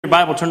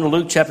Bible, turn to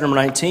Luke chapter number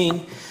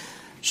 19.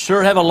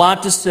 Sure have a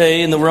lot to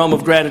say in the realm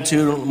of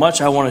gratitude.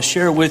 Much I want to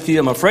share with you.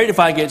 I'm afraid if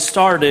I get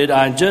started,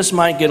 I just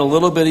might get a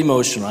little bit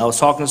emotional. I was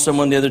talking to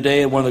someone the other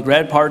day at one of the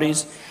grad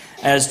parties.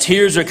 As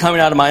tears are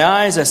coming out of my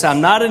eyes, I said, I'm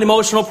not an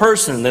emotional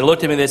person. They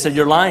looked at me and they said,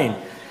 you're lying.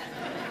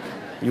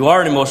 You are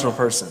an emotional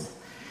person.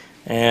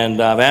 And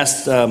I've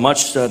asked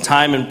much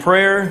time in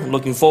prayer,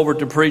 looking forward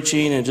to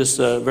preaching, and just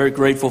very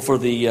grateful for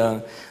the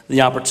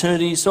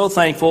opportunity. So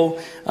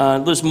thankful.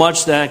 There's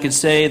much that I could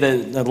say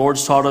that the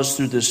Lord's taught us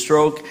through this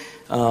stroke.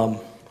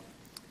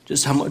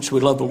 Just how much we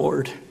love the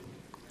Lord.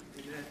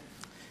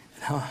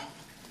 And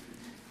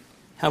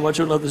how much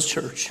we love this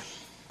church.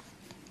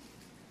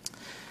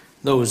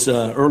 Those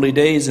early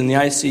days in the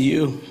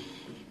ICU,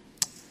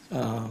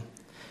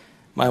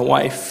 my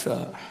wife...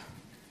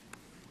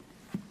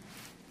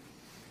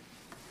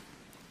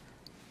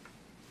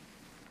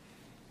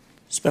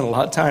 spent a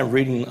lot of time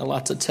reading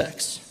lots of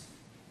texts,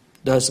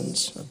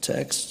 dozens of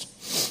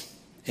texts,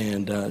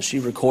 and she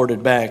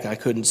recorded back. I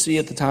couldn't see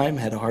at the time,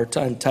 had a hard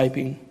time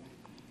typing.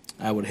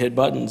 I would hit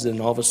buttons, and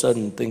all of a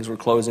sudden things were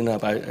closing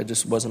up. I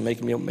just wasn't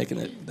making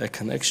that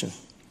connection.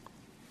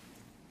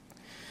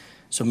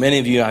 So many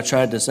of you, I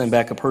tried to send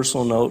back a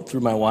personal note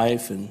through my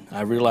wife, and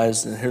I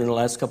realized that here in the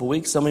last couple of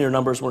weeks, some of your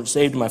numbers weren't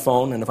saved in my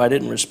phone, and if I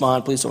didn't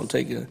respond, please don't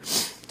take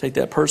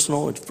that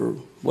personal. For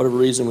whatever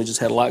reason, we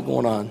just had a lot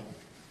going on.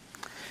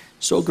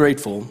 So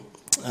grateful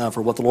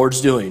for what the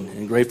Lord's doing,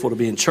 and grateful to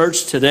be in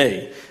church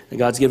today. And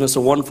God's given us a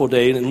wonderful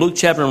day. In Luke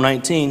chapter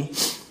 19,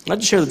 I'd like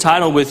to share the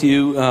title with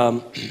you,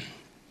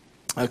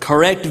 A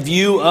Correct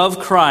View of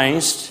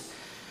Christ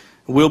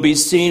Will Be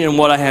Seen in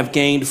What I Have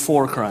Gained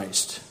for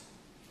Christ.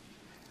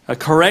 A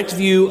correct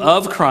view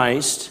of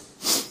Christ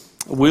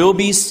will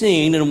be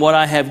seen in what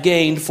I have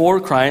gained for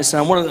Christ. And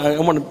I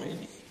want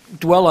to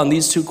dwell on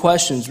these two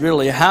questions,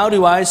 really. How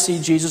do I see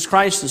Jesus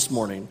Christ this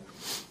morning?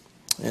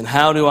 And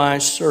how do I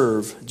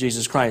serve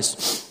Jesus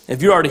Christ?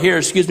 If you're already here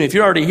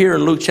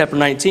in Luke chapter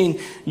 19,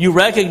 you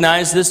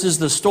recognize this is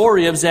the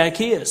story of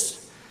Zacchaeus.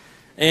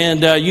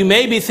 And you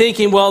may be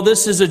thinking, well,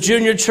 this is a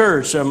junior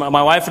church.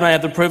 My wife and I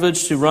have the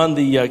privilege to run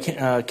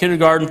the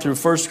kindergarten through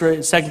first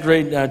grade, second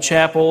grade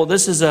chapel.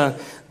 This is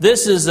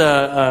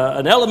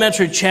an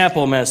elementary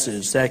chapel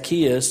message,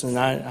 Zacchaeus, and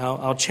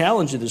I'll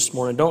challenge you this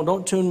morning.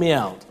 Don't tune me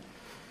out.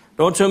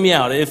 Don't tune me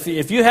out.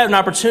 If you have an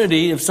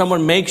opportunity, if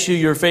someone makes you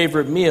your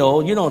favorite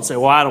meal, you don't say,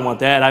 well, I don't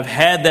want that. I've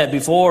had that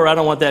before. I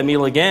don't want that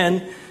meal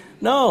again.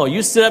 No,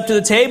 you sit up to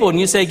the table and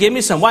you say, give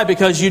me some. Why?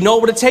 Because you know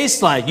what it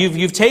tastes like.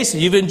 You've tasted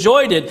it. You've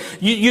enjoyed it.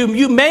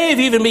 You may have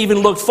even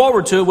looked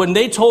forward to it when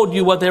they told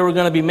you what they were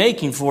going to be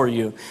making for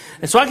you.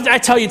 And so I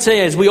tell you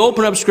today, as we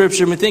open up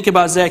Scripture and we think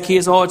about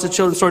Zacchaeus, it's a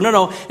children's story.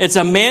 No, it's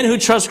a man who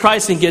trusts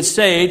Christ and gets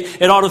saved.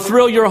 It ought to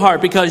thrill your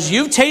heart because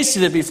you've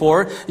tasted it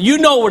before. You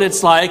know what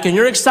it's like and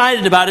you're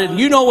excited about it and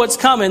you know what's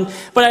coming.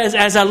 But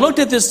as I looked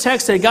at this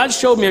text today, God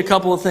showed me a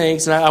couple of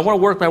things, and I want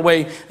to work my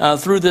way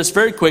through this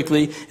very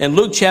quickly. In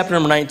Luke chapter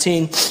number 19,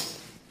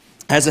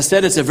 as I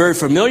said, it's a very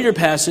familiar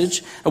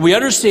passage. And we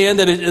understand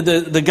that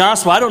the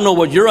gospel, I don't know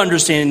what your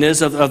understanding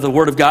is of the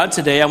Word of God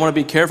today. I want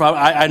to be careful.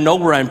 I know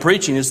where I'm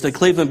preaching. It's the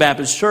Cleveland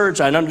Baptist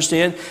Church. I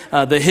understand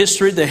the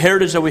history, the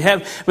heritage that we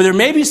have. But there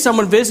may be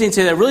someone visiting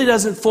today that really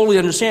doesn't fully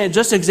understand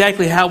just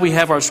exactly how we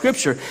have our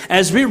Scripture.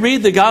 As we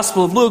read the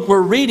Gospel of Luke, we're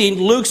reading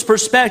Luke's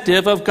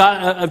perspective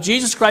of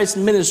Jesus Christ's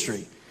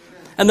ministry.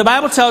 And the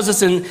Bible tells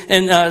us in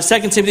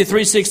 2 Timothy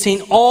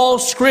 3:16, all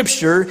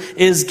Scripture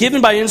is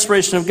given by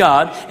inspiration of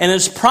God and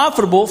is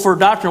profitable for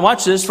doctrine.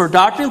 Watch this, for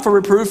doctrine, for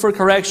reproof, for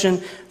correction,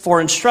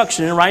 for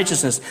instruction in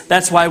righteousness.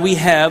 That's why we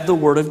have the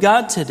Word of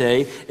God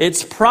today.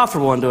 It's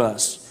profitable unto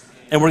us.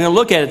 And we're going to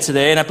look at it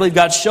today. And I believe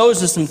God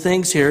shows us some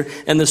things here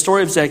in the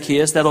story of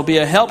Zacchaeus that'll be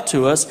a help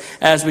to us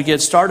as we get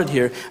started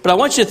here. But I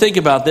want you to think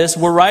about this.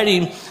 We're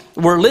reading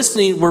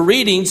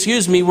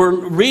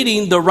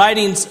the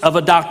writings of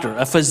a doctor,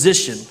 a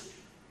physician.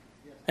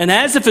 And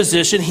as a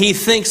physician, he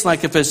thinks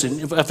like a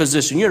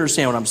physician. You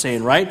understand what I'm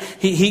saying, right?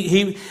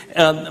 He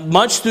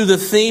much through the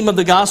theme of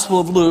the Gospel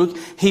of Luke,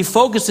 he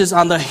focuses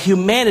on the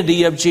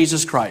humanity of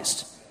Jesus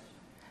Christ.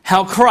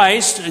 How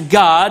Christ,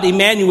 God,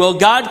 Emmanuel,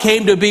 God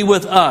came to be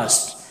with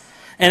us.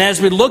 And as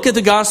we look at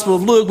the Gospel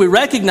of Luke, we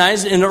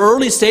recognize in the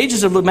early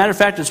stages of Luke, matter of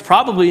fact, it's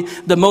probably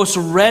the most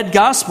read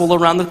Gospel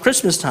around the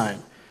Christmas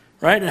time.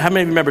 Right? How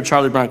many of you remember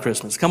Charlie Brown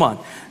Christmas? Come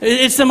on.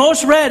 It's the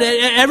most read.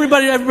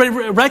 Everybody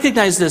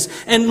recognizes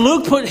this. And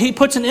Luke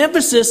puts an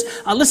emphasis,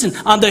 on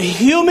the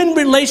human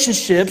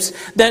relationships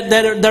that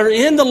are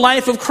in the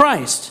life of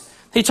Christ.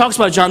 He talks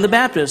about John the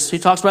Baptist. He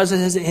talks about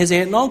his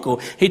aunt and uncle.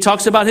 He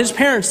talks about his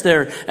parents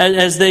there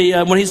as they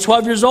when he's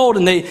 12 years old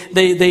and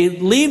they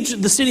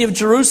leave the city of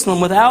Jerusalem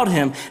without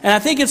him. And I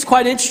think it's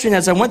quite interesting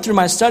as I went through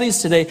my studies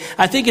today.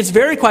 I think it's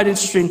quite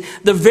interesting.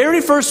 The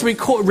very first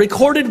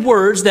recorded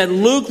words that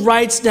Luke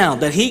writes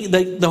down, that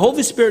the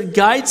Holy Spirit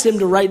guides him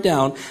to write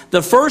down,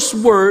 the first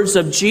words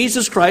of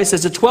Jesus Christ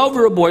as a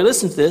 12-year-old boy.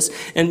 Listen to this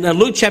in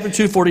Luke chapter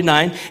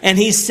 2:49. And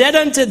he said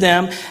unto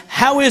them,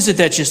 "How is it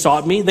that you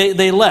sought me?"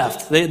 They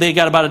left. They got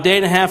got about a day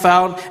and a half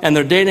out, and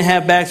they're a day and a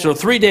half back. So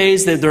 3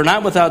 days, they're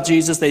not without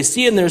Jesus. They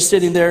see him there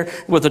sitting there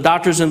with the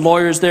doctors and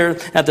lawyers there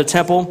at the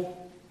temple.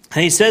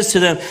 And he says to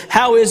them,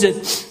 how is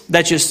it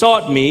that you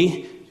sought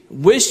me?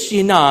 Wish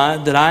ye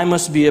not that I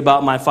must be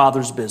about my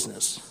Father's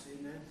business?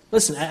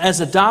 Listen, as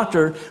a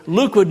doctor,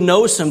 Luke would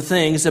know some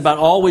things about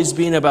always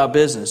being about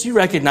business. You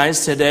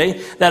recognize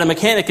today that a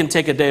mechanic can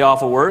take a day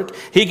off of work.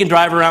 He can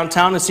drive around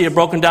town and see a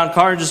broken down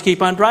car and just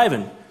keep on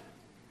driving.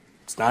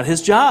 It's not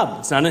his job.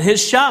 It's not in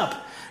his shop.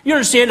 You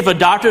understand, if a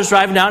doctor is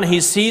driving down and he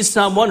sees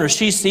someone or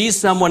she sees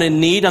someone in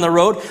need on the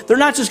road, they're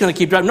not just going to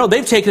keep driving. No,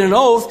 they've taken an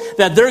oath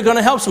that they're going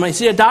to help somebody.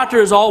 See, a doctor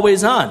is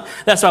always on.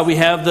 That's why we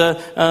have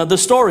the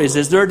stories.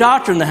 Is there a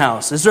doctor in the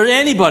house? Is there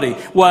anybody?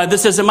 Well,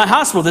 this isn't my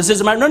hospital. This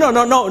isn't my...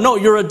 No.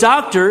 You're a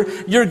doctor.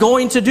 You're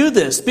going to do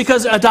this.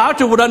 Because a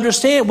doctor would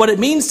understand what it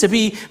means to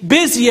be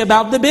busy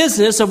about the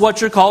business of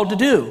what you're called to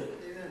do.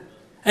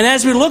 And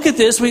as we look at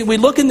this, we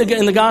look in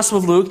the Gospel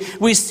of Luke,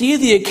 we see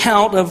the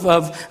account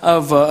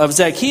of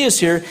Zacchaeus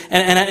here,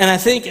 and I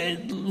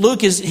think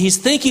Luke he's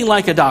thinking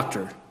like a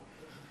doctor.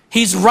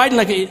 He's writing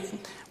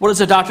what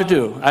does a doctor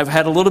do? I've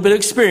had a little bit of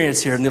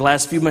experience here in the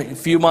last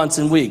few months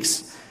and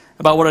weeks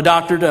about what a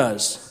doctor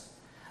does.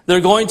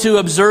 They're going to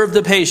observe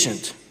the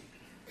patient.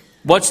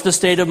 What's the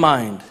state of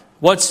mind?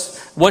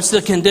 What's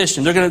the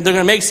condition? They're going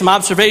to make some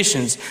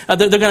observations.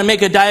 They're going to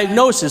make a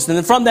diagnosis. And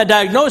then from that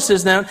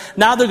diagnosis, now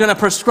they're going to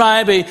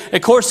prescribe a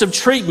course of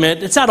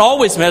treatment. It's not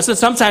always medicine.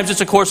 Sometimes it's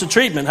a course of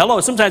treatment.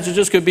 Sometimes it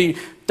just could be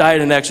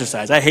diet and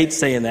exercise. I hate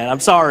saying that. I'm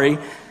sorry.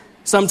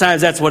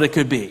 Sometimes that's what it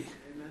could be.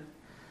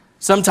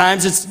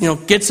 Sometimes it's,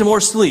 get some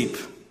more sleep.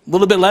 A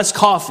little bit less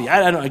coffee.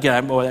 I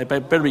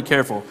better be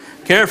careful.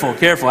 Careful.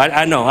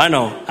 I know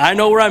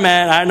where I'm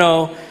at. I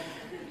know.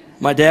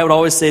 My dad would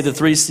always say the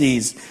 3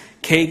 C's.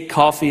 Cake,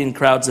 coffee, and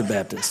crowds of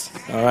Baptists.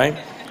 All right?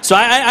 So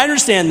I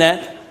understand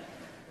that.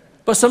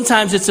 But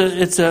sometimes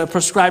it's a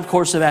prescribed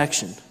course of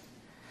action.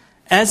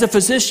 As a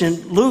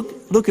physician,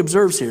 Luke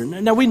observes here.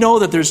 Now we know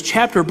that there's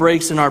chapter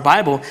breaks in our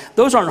Bible.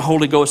 Those aren't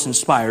Holy Ghost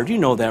inspired. You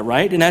know that,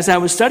 right? And as I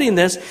was studying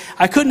this,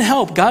 I couldn't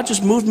help. God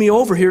just moved me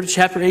over here to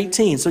chapter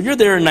 18. So you're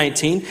there in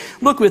 19.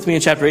 Look with me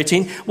in chapter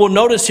 18. We'll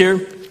notice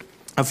here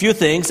a few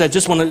things. I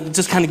just want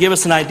to kind of give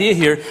us an idea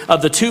here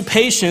of the 2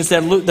 patients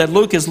that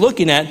Luke is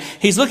looking at.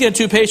 He's looking at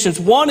 2 patients.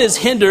 One is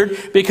hindered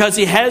because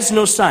he has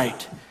no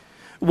sight.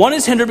 One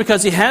is hindered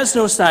because he has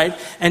no sight,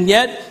 and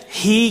yet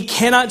he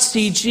cannot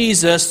see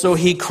Jesus, so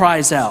he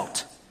cries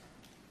out.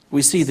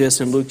 We see this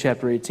in Luke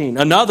chapter 18.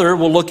 Another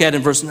we'll look at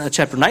in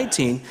chapter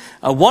 19.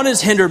 One is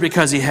hindered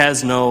because he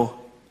has no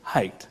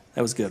height.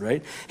 That was good,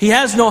 right? He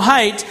has no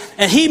height,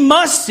 and he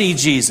must see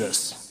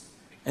Jesus,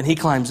 and he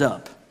climbs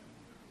up.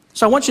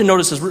 So I want you to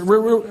notice this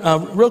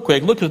real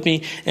quick. Look with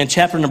me in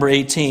chapter number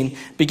 18,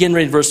 begin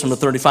reading verse number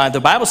 35. The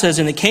Bible says,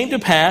 and it came to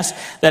pass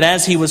that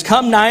as he was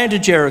come nigh unto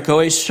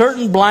Jericho, a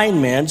certain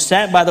blind man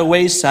sat by the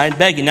wayside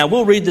begging. Now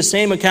we'll read the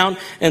same account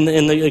in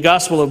the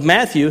Gospel of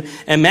Matthew,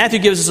 and Matthew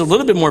gives us a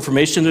little bit more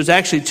information. There's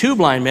actually 2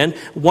 blind men.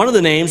 One of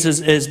the names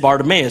is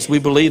Bartimaeus. We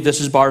believe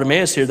this is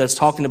Bartimaeus here that's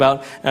talking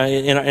about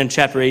in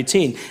chapter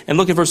 18. And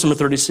look at verse number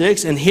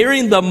 36. And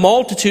hearing the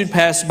multitude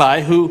pass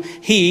by,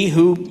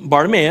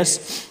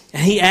 Bartimaeus,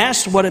 and he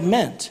asked what it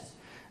meant.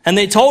 And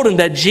they told him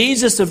that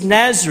Jesus of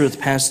Nazareth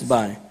passed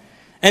by.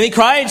 And he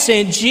cried,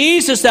 saying,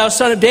 Jesus, thou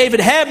son of David,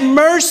 have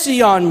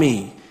mercy on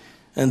me.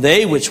 And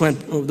they which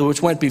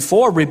went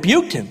before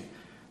rebuked him,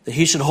 that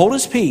he should hold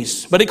his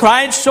peace. But he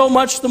cried so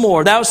much the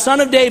more, thou son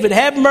of David,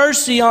 have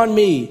mercy on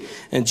me.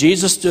 And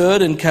Jesus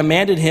stood and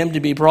commanded him to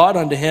be brought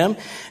unto him.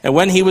 And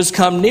when he was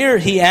come near,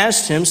 he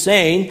asked him,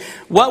 saying,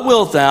 what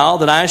wilt thou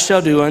that I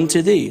shall do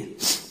unto thee?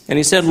 And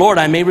he said, Lord,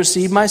 I may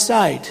receive my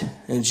sight.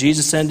 And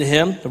Jesus said to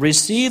him,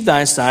 receive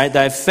thy sight,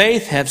 thy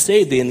faith hath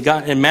saved thee.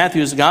 In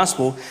Matthew's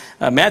gospel,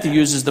 Matthew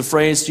uses the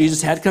phrase,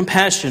 Jesus had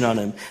compassion on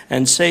him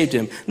and saved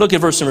him. Look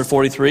at verse number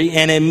 43.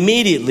 And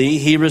immediately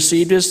he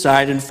received his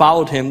sight and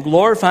followed him,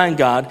 glorifying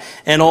God.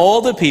 And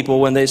all the people,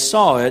 when they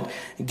saw it,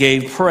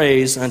 gave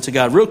praise unto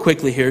God. Real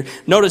quickly here,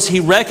 notice he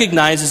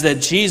recognizes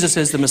that Jesus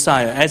is the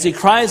Messiah. As he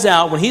cries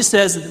out, when he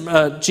says,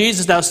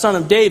 Jesus, thou son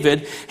of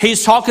David,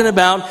 he's talking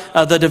about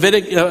the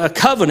Davidic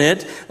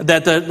covenant,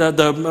 that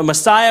the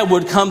Messiah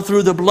would come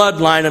through the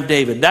bloodline of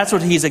David. That's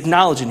what he's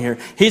acknowledging here.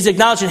 He's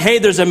acknowledging, hey,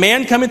 there's a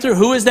man coming through.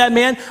 Who is that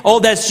man? Oh,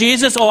 that's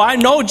Jesus. Oh, I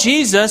know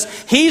Jesus.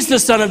 He's the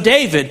son of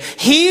David.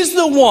 He's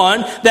the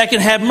one that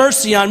can have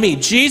mercy on me.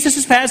 Jesus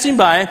is passing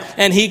by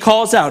and he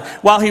calls out.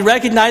 While he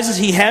recognizes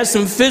he has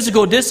some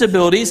physical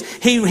disabilities,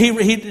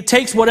 he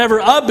takes whatever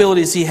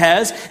abilities he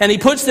has and he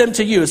puts them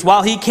to use.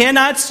 While he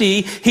cannot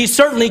see, he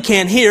certainly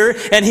can hear,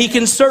 and he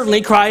can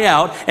certainly cry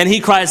out, and he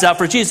cries out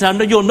for Jesus.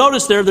 Now you'll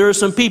notice there are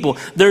some people.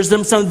 There's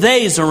some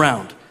theys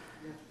around.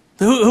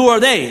 Who are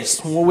theys?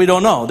 Well, we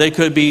don't know. They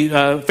could be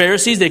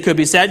Pharisees, they could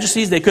be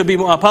Sadducees, they could be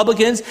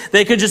publicans,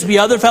 they could just be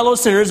other fellow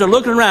sinners. They're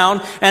looking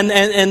around,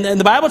 and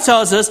the Bible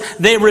tells us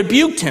they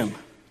rebuked him.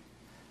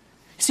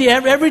 See,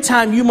 every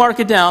time you mark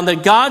it down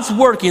that God's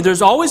working,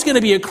 there's always going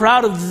to be a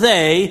crowd of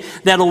they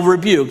that will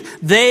rebuke,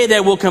 they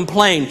that will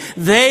complain,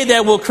 they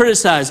that will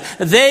criticize,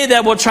 they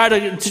that will try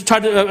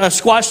to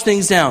squash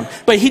things down.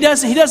 But he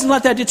doesn't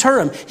let that deter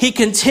him. He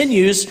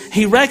continues.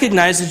 He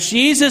recognizes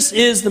Jesus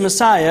is the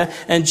Messiah,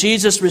 and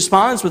Jesus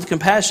responds with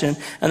compassion.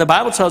 And the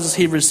Bible tells us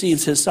he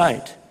receives his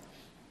sight.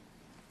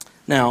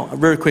 Now,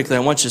 very quickly,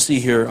 I want you to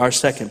see here our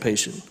second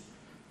patient.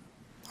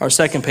 Our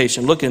second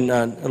patient. Look in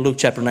Luke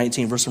chapter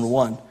 19, verse number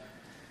 1.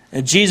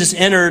 And Jesus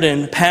entered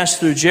and passed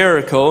through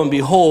Jericho, and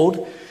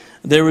behold,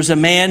 there was a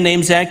man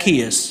named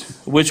Zacchaeus,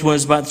 which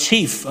was but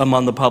chief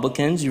among the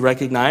publicans. You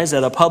recognize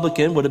that a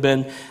publican would have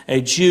been a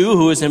Jew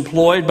who was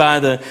employed by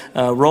the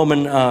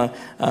Roman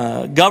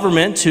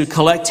government to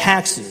collect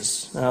taxes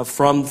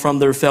from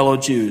their fellow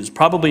Jews.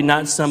 Probably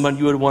not someone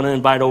you would want to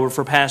invite over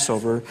for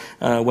Passover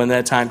when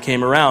that time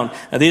came around.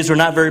 These were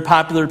not very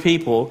popular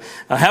people.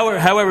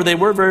 However, they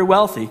were very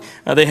wealthy.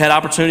 They had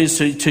opportunities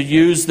to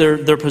use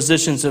their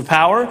positions of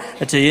power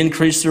to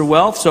increase their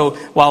wealth. So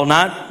while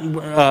not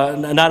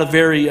a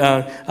very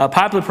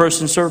popular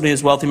person, certainly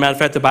is wealthy. Matter of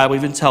fact, the Bible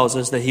even tells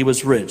us that he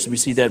was rich. We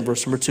see that in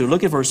verse number 2.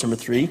 Look at verse number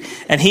 3.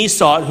 And he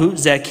sought,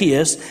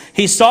 Zacchaeus,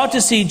 he sought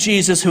to see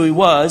Jesus who he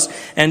was,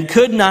 and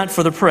could not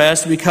for the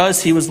press,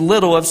 because he was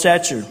little of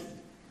stature,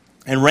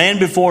 and ran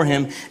before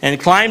him,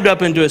 and climbed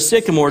up into a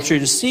sycamore tree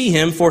to see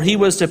him, for he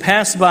was to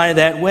pass by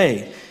that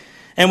way.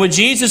 And when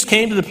Jesus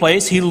came to the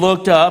place, he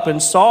looked up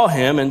and saw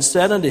him, and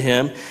said unto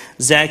him,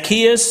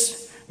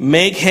 Zacchaeus,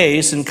 make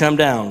haste and come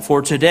down,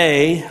 for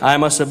today I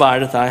must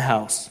abide at thy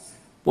house.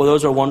 Well,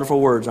 those are wonderful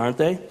words, aren't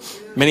they?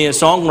 Many a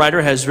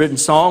songwriter has written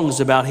songs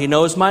about he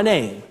knows my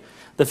name.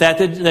 The fact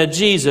that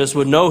Jesus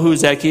would know who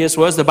Zacchaeus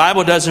was. The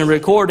Bible doesn't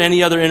record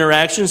any other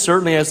interaction.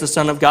 Certainly as the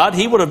Son of God,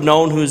 he would have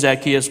known who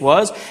Zacchaeus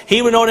was.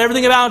 He would have known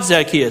everything about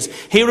Zacchaeus.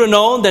 He would have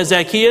known that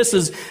Zacchaeus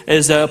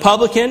is a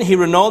publican. He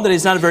would have known that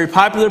he's not a very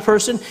popular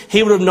person.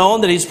 He would have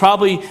known that he's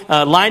probably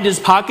lined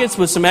his pockets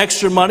with some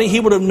extra money. He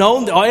would have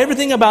known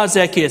everything about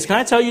Zacchaeus. Can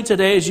I tell you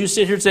today, as you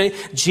sit here today,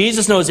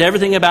 Jesus knows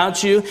everything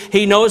about you.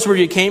 He knows where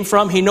you came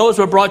from. He knows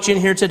what brought you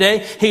in here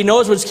today. He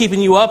knows what's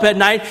keeping you up at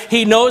night.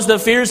 He knows the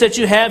fears that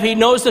you have. He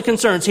knows the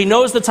concerns. He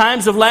knows the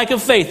times of lack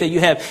of faith that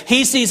you have.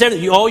 He sees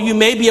everything. You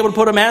may be able to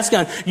put a mask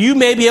on. You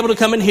may be able to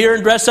come in here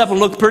and dress up and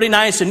look pretty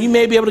nice. And you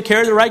may be able to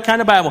carry the right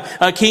kind of Bible.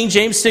 King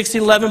James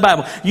 1611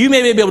 Bible. You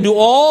may be able to do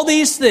all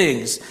these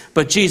things.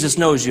 But Jesus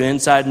knows you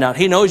inside and out.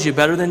 He knows you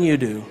better than you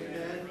do.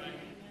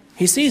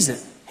 He sees it.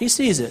 He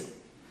sees it.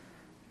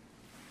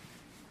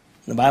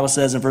 The Bible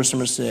says in verse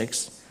number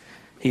 6,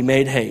 he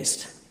made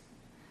haste.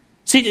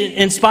 See,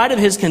 in spite of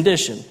his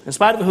condition, in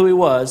spite of who he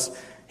was,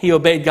 he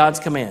obeyed God's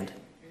command.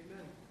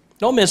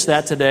 Don't miss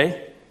that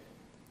today.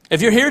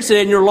 If you're here today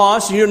and you're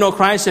lost and you don't know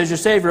Christ as your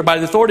Savior, by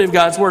the authority of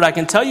God's Word, I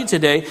can tell you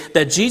today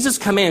that Jesus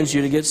commands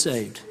you to get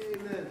saved.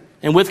 Amen.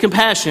 And with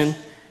compassion,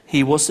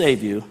 he will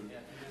save you.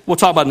 We'll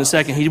talk about it in a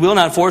second. He will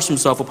not force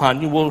himself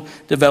upon you. We'll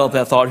develop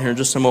that thought here in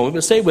just a moment.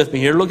 But stay with me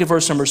here. Look at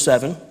verse number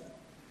 7.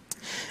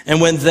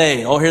 And when they,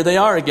 here they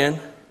are again.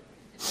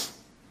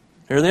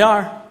 Here they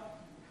are.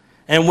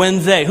 And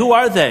when they, who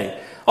are they?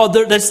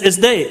 It's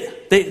they.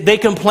 They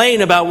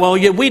complain about,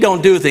 we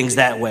don't do things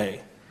that way.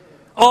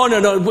 Oh,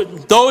 no,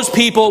 those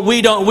people,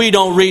 we don't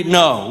read,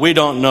 no, we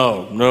don't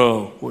know,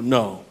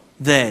 no,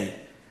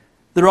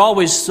 They're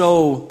always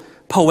so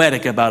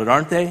poetic about it,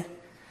 aren't they?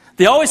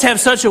 They always have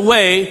such a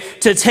way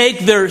to take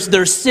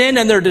their sin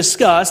and their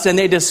disgust and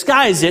they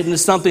disguise it into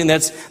something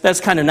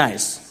that's kind of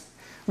nice.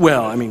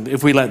 Well, I mean,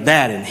 if we let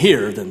that in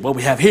here, then what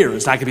we have here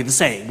is not going to be the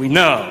same. We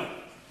know.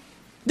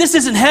 This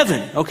isn't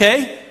heaven,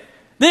 okay?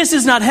 This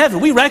is not heaven.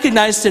 We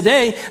recognize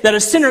today that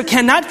a sinner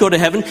cannot go to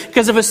heaven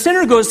because if a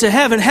sinner goes to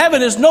heaven,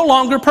 heaven is no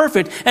longer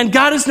perfect and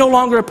God is no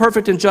longer a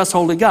perfect and just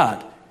holy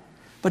God.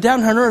 But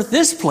down on earth,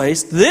 this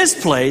place,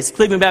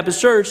 Cleveland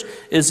Baptist Church,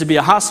 is to be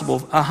a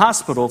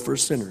hospital for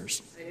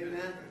sinners.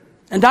 Amen.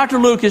 And Dr.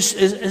 Luke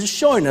is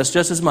showing us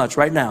just as much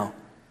right now.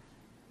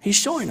 He's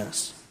showing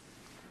us.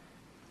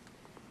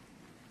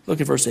 Look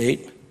at verse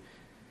 8.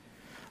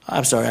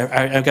 I'm sorry,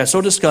 I got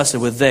so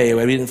disgusted with they,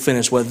 I didn't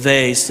finish what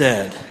they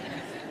said.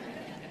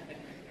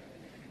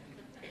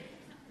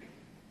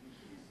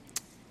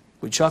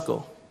 We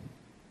chuckle.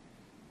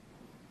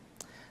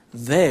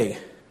 They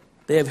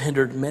have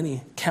hindered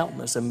many,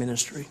 countless of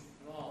ministry.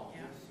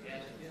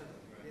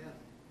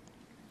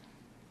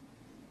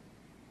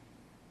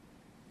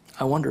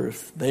 I wonder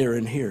if they are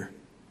in here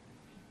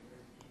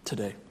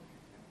today.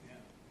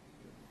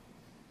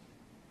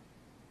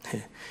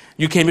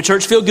 You came to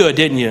church, feel good,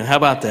 didn't you? How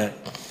about that?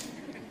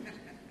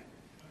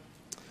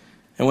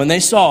 And when they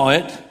saw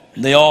it,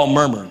 they all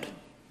murmured.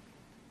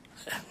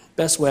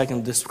 Best way I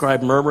can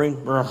describe murmuring,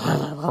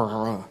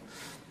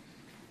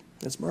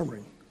 it's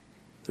murmuring.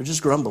 They're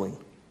just grumbling.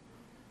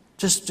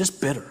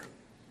 Just bitter.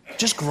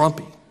 Just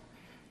grumpy.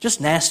 Just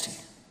nasty.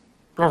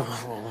 You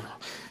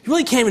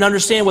really can't even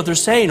understand what they're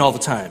saying all the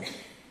time.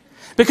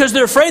 Because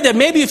they're afraid that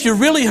maybe if you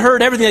really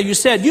heard everything that you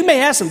said, you may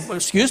ask them,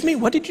 excuse me,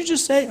 what did you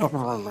just say? I'm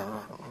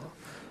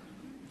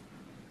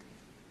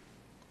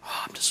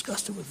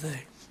disgusted with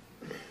they.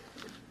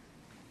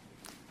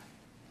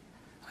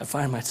 I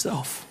find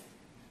myself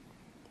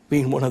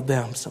being one of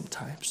them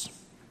sometimes.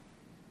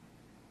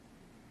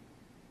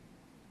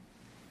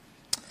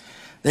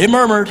 They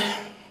murmured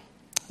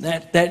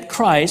that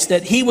Christ,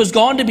 that he was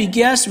going to be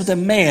guest with a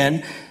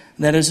man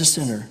that is a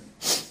sinner.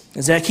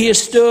 And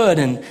Zacchaeus stood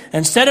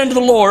and said unto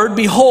the Lord,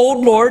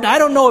 Behold, Lord, I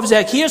don't know if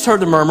Zacchaeus heard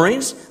the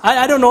murmurings.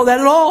 I don't know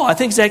that at all. I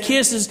think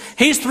Zacchaeus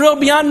he's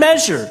thrilled beyond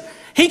measure.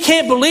 He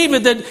can't believe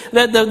it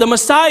that the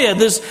Messiah,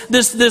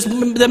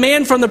 the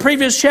man from the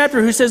previous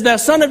chapter who says, Thou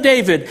Son of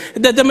David,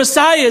 that the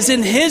Messiah is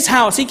in his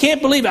house. He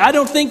can't believe it. I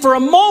don't think for a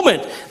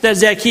moment that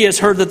Zacchaeus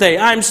heard the thing.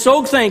 I'm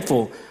so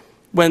thankful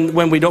when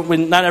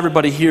not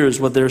everybody hears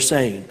what they're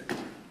saying.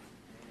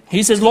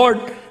 He says,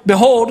 Lord,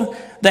 behold,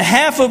 the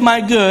half of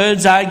my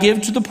goods I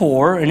give to the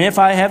poor, and if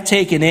I have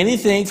taken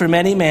anything from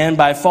any man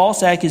by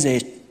false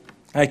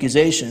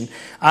accusation,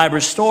 I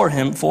restore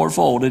him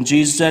fourfold. And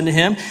Jesus said to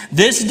him,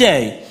 This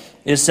day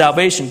is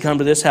salvation come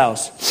to this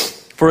house,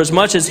 for as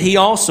much as he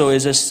also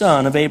is a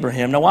son of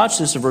Abraham. Now watch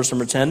this in verse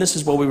number 10. This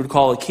is what we would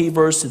call a key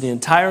verse to the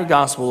entire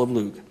Gospel of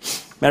Luke.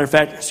 Matter of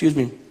fact,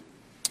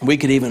 we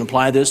could even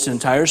apply this to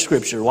entire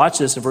Scripture. Watch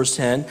this in verse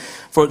 10.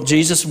 For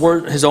Jesus'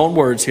 word, his own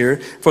words here,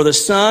 For the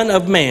Son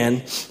of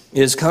Man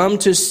is come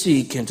to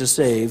seek and to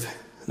save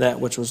that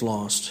which was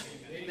lost.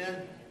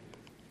 Amen.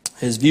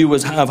 His view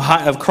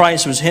of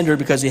Christ was hindered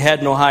because he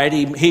had no height.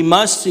 He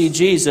must see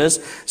Jesus,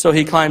 so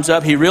he climbs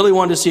up. He really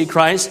wanted to see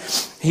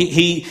Christ.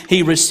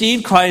 He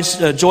received Christ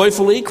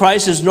joyfully.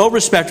 Christ is no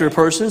respecter of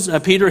persons.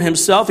 Peter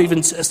himself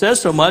even says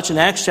so much in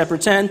Acts chapter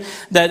 10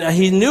 that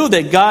he knew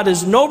that God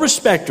is no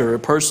respecter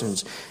of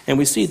persons. And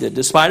we see that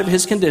despite of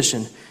his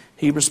condition,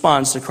 he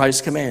responds to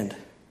Christ's command.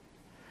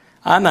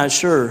 I'm not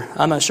sure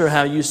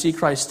how you see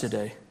Christ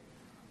today.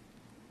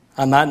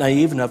 I'm not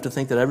naive enough to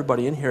think that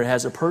everybody in here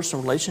has a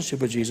personal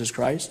relationship with Jesus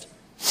Christ.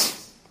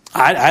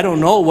 I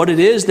don't know what it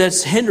is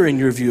that's hindering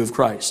your view of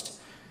Christ.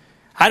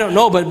 I don't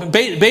know, but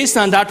based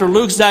on Dr.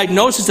 Luke's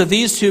diagnosis of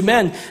these two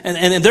men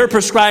and their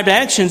prescribed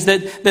actions,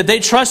 that they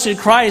trusted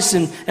Christ,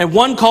 and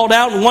one called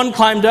out and one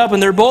climbed up,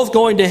 and they're both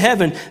going to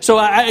heaven. So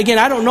I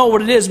don't know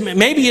what it is.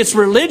 Maybe it's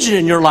religion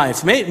in your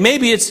life.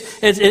 Maybe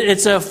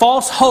it's a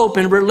false hope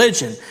in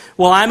religion.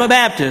 Well, I'm a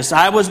Baptist.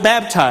 I was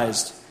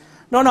baptized.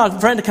 No,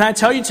 friend, can I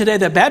tell you today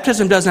that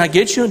baptism does not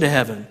get you into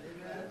heaven?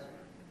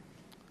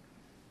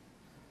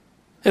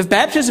 If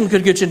baptism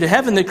could get you into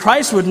heaven, then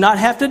Christ would not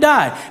have to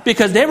die,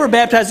 because they were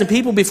baptizing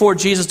people before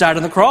Jesus died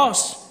on the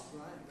cross.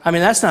 I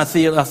mean, that's not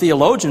a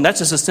theologian. That's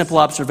just a simple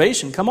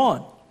observation. Come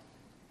on.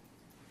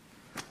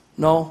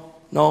 No,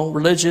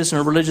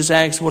 religious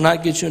acts will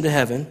not get you into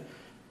heaven.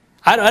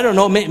 I don't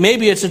know,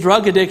 maybe it's a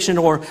drug addiction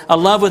or a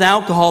love with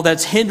alcohol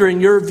that's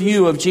hindering your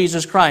view of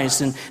Jesus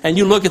Christ. And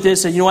you look at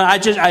this and you know what,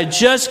 I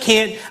just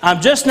can't, I'm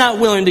just not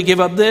willing to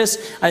give up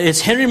this. It's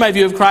hindering my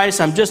view of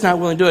Christ. I'm just not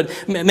willing to do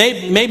it.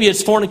 Maybe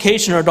it's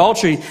fornication or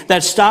adultery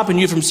that's stopping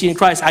you from seeing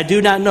Christ. I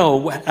do not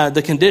know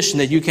the condition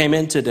that you came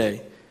in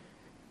today.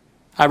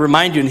 I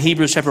remind you in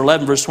Hebrews chapter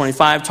 11, verse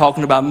 25,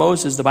 talking about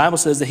Moses, the Bible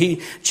says that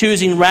he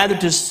choosing rather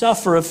to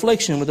suffer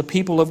affliction with the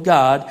people of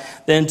God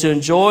than to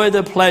enjoy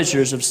the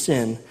pleasures of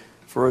sin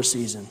for a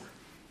season.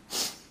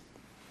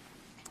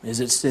 Is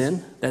it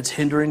sin that's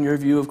hindering your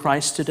view of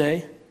Christ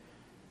today?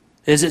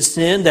 Is it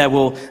sin that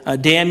will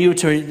damn you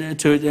to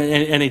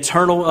an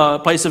eternal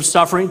place of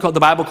suffering, the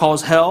Bible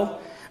calls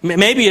hell?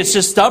 Maybe it's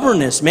just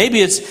stubbornness.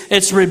 Maybe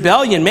it's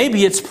rebellion.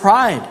 Maybe it's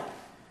pride.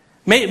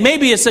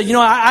 Maybe it's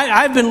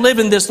I've been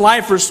living this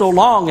life for so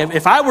long.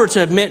 If I were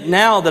to admit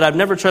now that I've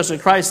never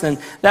trusted Christ, then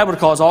that would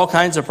cause all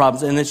kinds of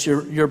problems. And it's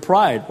your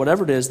pride,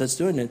 whatever it is that's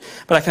doing it.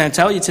 But I can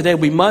tell you today,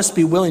 we must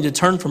be willing to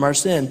turn from our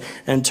sin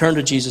and turn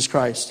to Jesus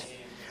Christ.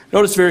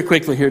 Notice very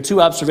quickly here,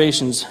 2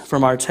 observations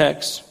from our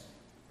text.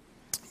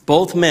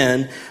 Both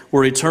men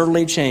were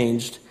eternally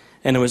changed,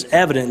 and it was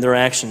evident in their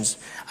actions.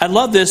 I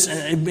love this.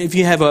 If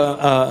you have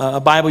a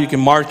Bible, you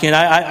can mark in.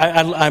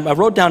 I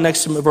wrote down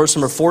next to verse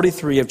number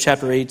 43 of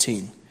chapter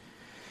 18.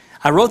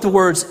 I wrote the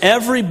words,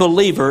 every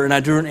believer, and I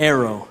drew an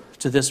arrow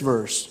to this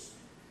verse.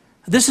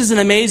 This is an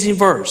amazing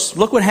verse.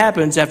 Look what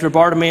happens after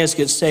Bartimaeus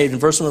gets saved. In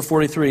verse number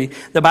 43,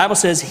 the Bible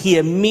says, he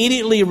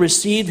immediately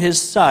received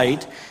his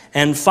sight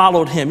and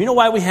followed him. You know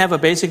why we have a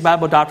basic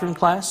Bible doctrine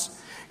class?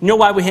 You know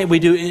why we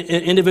do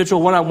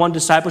individual one-on-one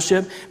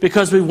discipleship?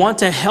 Because we want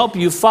to help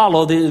you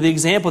follow the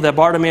example that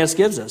Bartimaeus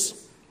gives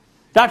us.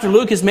 Dr.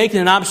 Luke is making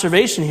an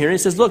observation here. He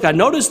says, look, I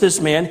noticed this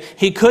man.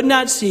 He could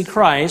not see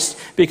Christ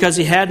because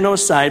he had no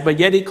sight, but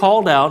yet he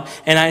called out,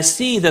 and I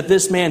see that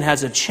this man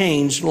has a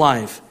changed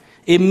life.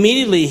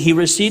 Immediately he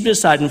received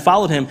his sight and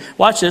followed him.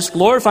 Watch this,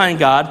 glorifying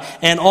God.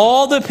 And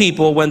all the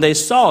people, when they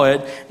saw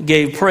it,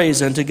 gave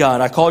praise unto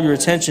God. I call your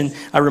attention,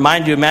 I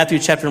remind you of Matthew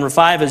chapter number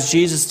 5, as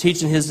Jesus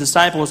teaching his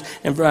disciples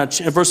in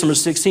verse number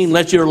 16,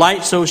 let your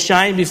light so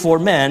shine before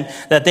men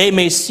that they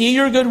may see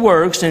your good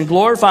works and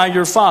glorify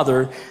your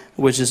Father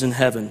which is in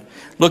heaven.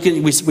 Look at,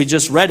 we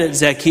just read it,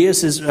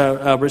 Zacchaeus'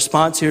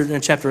 response here in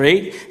chapter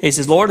 8. He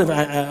says, Lord, if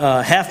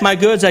half my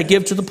goods I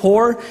give to the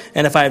poor,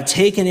 and if I have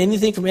taken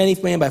anything from any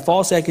man by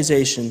false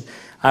accusation,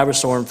 I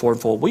restore him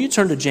fourfold. Will you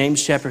turn to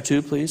James chapter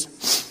 2,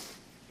 please?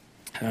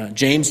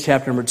 James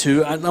chapter number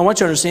 2. I want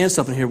you to understand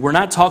something here. We're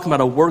not talking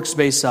about a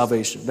works-based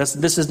salvation.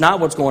 This is not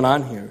what's going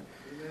on here.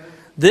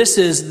 This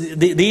is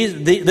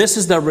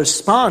the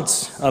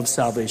response of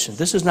salvation.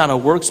 This is not a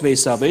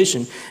works-based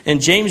salvation. In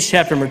James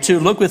chapter number 2,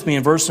 look with me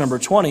in verse number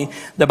 20.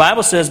 The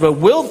Bible says, "But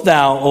wilt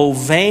thou, O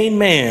vain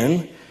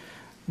man,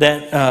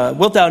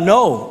 wilt thou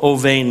know, O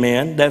vain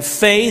man, that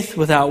faith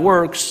without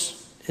works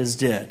is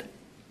dead?"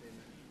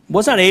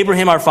 Was not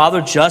Abraham our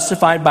father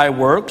justified by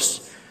works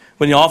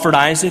when he offered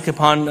Isaac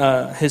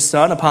upon his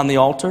son upon the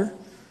altar?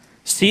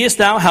 Seest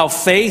thou how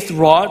faith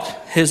wrought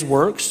his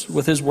works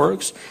with his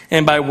works,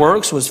 and by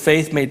works was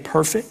faith made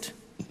perfect?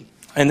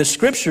 And the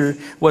scripture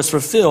was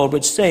fulfilled,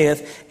 which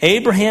saith,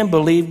 Abraham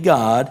believed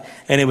God,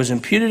 and it was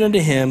imputed unto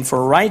him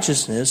for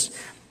righteousness,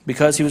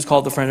 because he was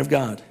called the friend of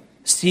God.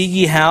 See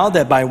ye how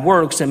that by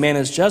works a man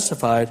is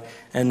justified,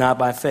 and not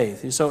by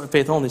faith. So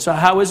faith only. So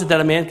how is it that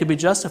a man could be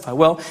justified?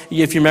 Well,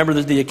 if you remember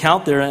the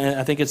account there,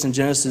 I think it's in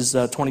Genesis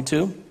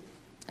 22.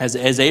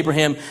 As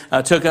Abraham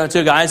took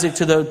Isaac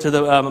to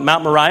the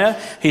Mount Moriah,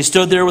 he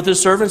stood there with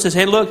his servants and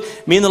says, "Hey, look,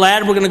 me and the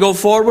lad, we're going to go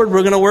forward,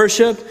 we're going to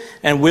worship,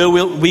 and we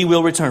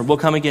will return. We'll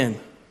come again."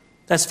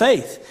 That's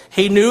faith.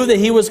 He knew that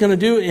he was going to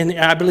do, and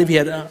I believe he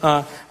had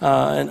an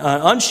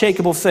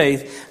unshakable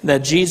faith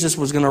that Jesus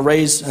was going to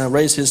raise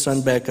his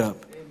son back up.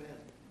 Amen.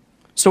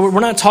 So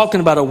we're not talking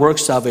about a work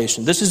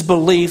salvation. This is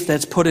belief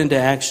that's put into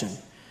action.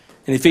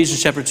 In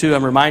Ephesians chapter 2,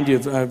 I'm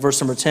reminding you of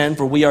verse number 10,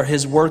 "For we are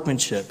his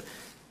workmanship,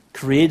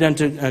 created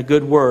unto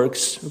good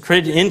works,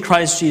 created in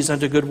Christ Jesus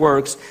unto good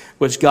works,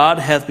 which God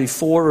hath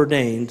before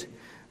ordained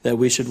that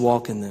we should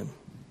walk in them."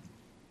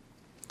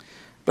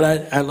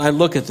 But I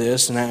look at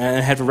this, and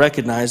I have to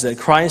recognize that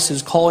Christ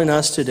is calling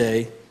us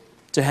today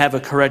to have a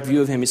correct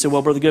view of him. He said,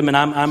 "Well, Brother Goodman,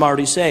 I'm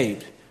already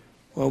saved."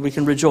 Well, we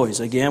can rejoice.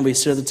 Again, we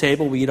sit at the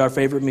table, we eat our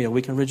favorite meal.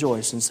 We can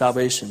rejoice in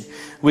salvation.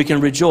 We can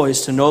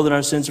rejoice to know that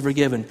our sins are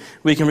forgiven.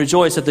 We can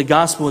rejoice that the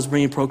gospel is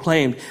being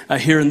proclaimed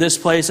here in this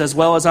place as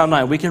well as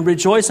online. We can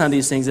rejoice on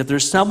these things. If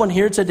there's someone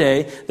here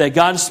today that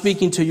God is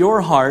speaking to your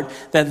heart,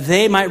 that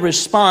they might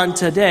respond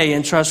today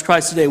and trust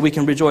Christ today, we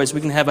can rejoice. We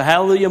can have a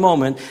hallelujah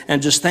moment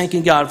and just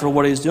thanking God for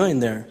what he's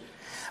doing there.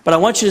 But I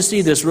want you to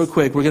see this real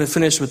quick. We're going to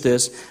finish with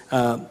this.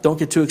 Don't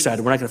get too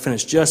excited. We're not going to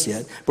finish just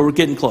yet, but we're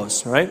getting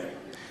close, all right?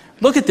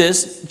 Look at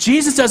this.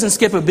 Jesus doesn't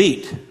skip a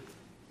beat.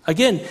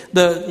 Again,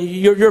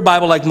 your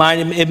Bible, like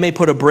mine, it may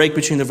put a break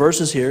between the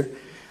verses here.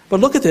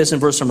 But look at this in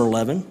verse number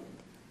 11.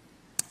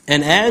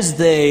 "And as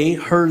they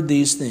heard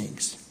these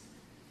things,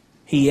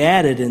 he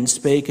added and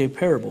spake a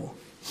parable."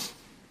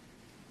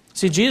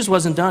 See, Jesus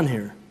wasn't done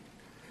here.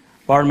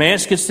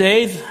 Bartimaeus gets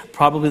saved,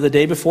 probably the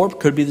day before,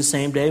 could be the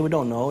same day, we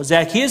don't know.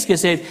 Zacchaeus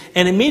gets saved,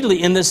 and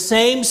immediately in the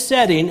same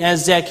setting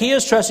as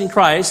Zacchaeus trusting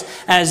Christ,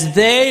 as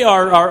they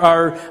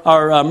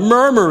are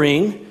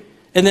murmuring,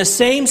 in the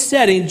same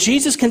setting,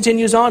 Jesus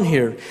continues on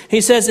here. He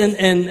says,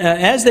 and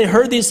as they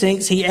heard these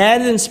things, he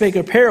added and spake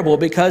a parable,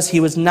 because he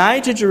was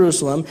nigh to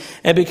Jerusalem,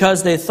 and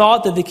because they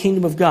thought that the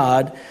kingdom of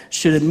God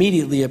should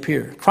immediately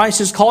appear.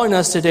 Christ is calling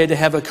us today to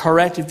have a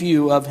correct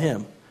view of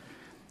him.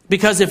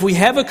 Because if we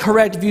have a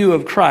correct view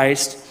of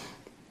Christ,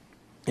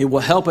 it will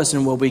help us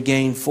in what we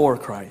gain for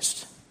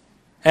Christ.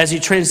 As he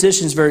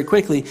transitions very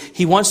quickly,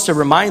 he wants to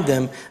remind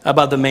them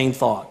about the main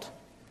thought.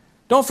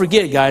 Don't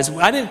forget, guys,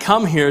 I didn't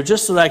come here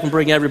just so that I can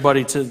bring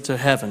everybody to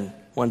heaven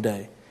one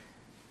day.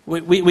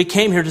 We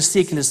came here to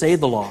seek and to save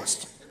the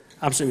lost.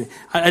 I'm sorry,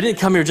 I didn't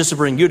come here just to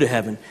bring you to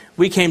heaven.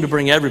 We came to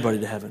bring everybody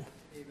to heaven.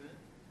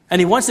 And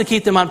he wants to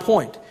keep them on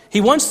point. He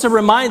wants to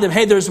remind them,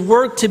 hey, there's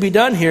work to be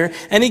done here.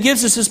 And he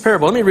gives us this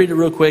parable. Let me read it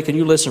real quick, and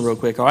you listen real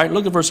quick, all right?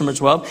 Look at verse number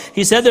 12.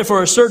 He said,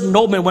 "Therefore a certain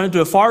nobleman went into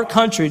a far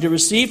country to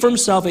receive for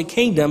himself a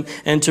kingdom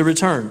and to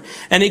return.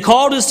 And he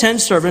called his 10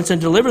 servants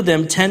and delivered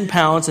them 10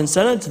 pounds and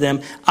said unto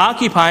them,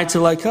 Occupy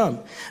till I come.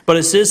 But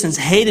his citizens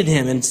hated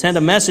him and sent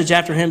a message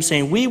after him,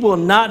 saying, We will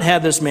not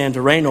have this man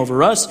to reign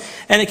over us.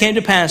 And it came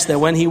to pass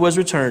that when he was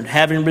returned,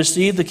 having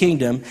received the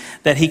kingdom,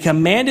 that he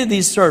commanded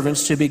these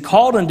servants to be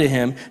called unto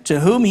him,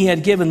 to whom he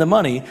had given the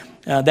money,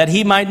 that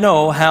he might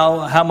know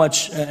how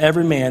much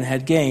every man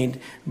had gained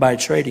by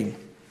trading."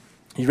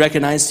 You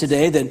recognize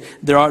today that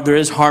there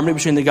is harmony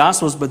between the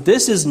Gospels, but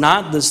this is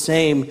not the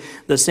same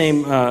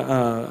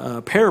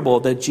parable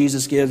that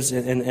Jesus gives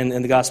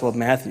in the Gospel of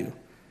Matthew.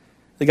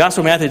 The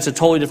Gospel of Matthew, it's a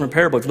totally different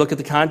parable. If you look at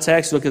the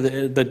context, look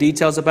at the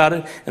details about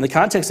it, in the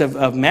context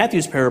of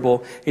Matthew's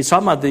parable, he's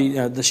talking about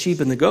the sheep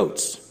and the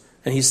goats.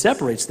 And he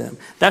separates them.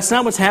 That's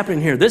not what's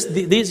happening here.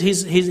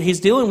 He's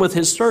dealing with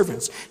his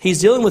servants. He's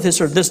dealing with his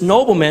servants. This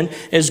nobleman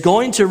is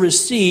going to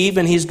receive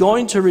and he's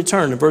going to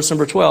return. In verse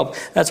number 12,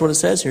 that's what it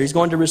says here. He's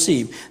going to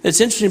receive.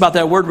 It's interesting about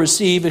that word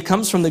receive. It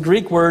comes from the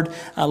Greek word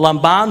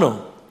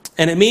lambano.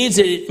 And it means,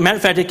 matter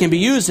of fact, it can be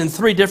used in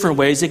 3 different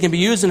ways. It can be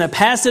used in a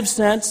passive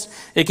sense.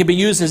 It can be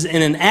used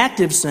in an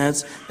active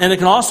sense. And it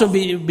can also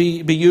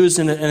be used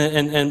in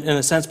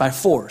a sense by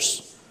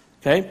force.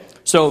 Okay?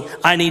 So,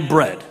 I need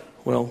bread.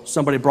 Well,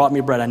 somebody brought me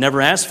bread. I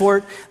never asked for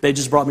it. They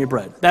just brought me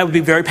bread. That would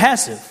be very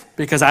passive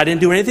because I didn't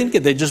do anything.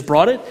 They just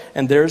brought it,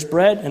 and there's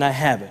bread, and I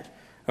have it.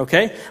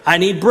 Okay? I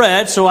need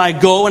bread, so I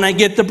go and I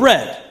get the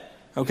bread.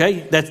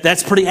 Okay?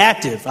 That's pretty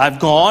active. I've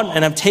gone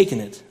and I've taken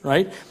it,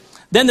 right?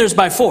 Then there's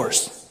by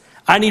force.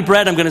 I need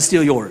bread, I'm going to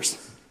steal yours.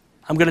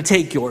 I'm going to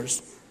take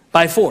yours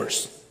by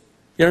force.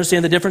 You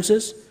understand the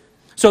differences?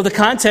 So the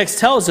context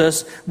tells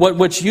us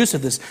what's use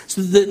of this.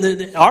 So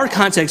our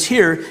context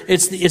here,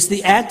 it's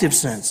the active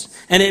sense,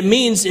 and it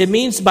means to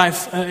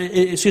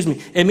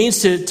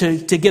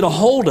get a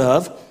hold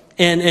of,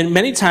 and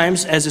many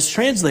times as it's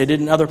translated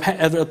in other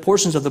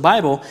portions of the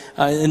Bible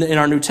in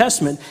our New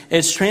Testament,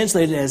 it's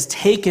translated as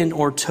taken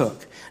or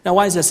took. Now,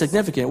 why is that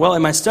significant? Well,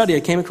 in my study, I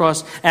came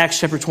across Acts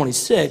chapter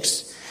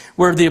 26.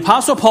 Where the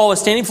Apostle Paul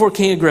is standing before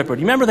King Agrippa. Do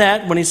you remember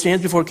that? When he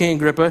stands before King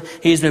Agrippa,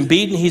 he's been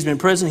beaten, he's been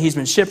imprisoned, he's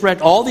been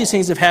shipwrecked. All these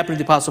things have happened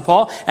to the Apostle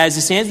Paul. As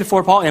he stands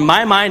before Paul, in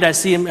my mind, I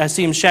see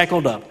him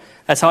shackled up.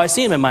 That's how I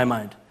see him in my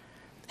mind.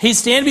 He's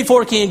standing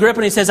before King Agrippa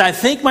and he says, I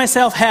think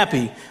myself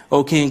happy,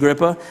 O King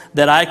Agrippa,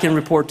 that I can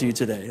report to you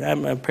today.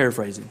 I'm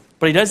paraphrasing.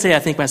 But he does say, I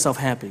think myself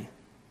happy.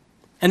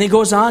 And he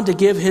goes on to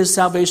give his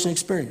salvation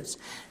experience.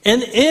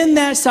 And in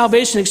that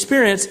salvation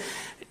experience,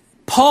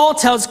 Paul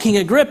tells King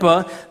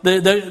Agrippa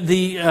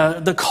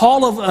the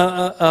call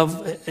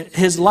of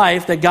his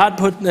life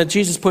that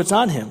Jesus puts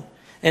on him.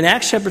 In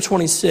Acts chapter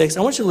 26,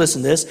 I want you to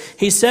listen to this.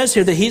 He says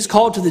here that he's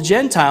called to the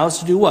Gentiles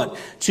to do what?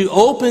 To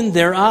open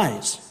their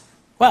eyes.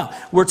 Wow,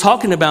 we're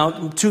talking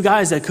about two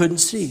guys that couldn't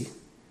see.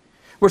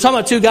 We're talking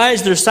about two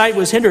guys, their sight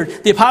was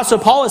hindered. The Apostle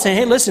Paul is saying,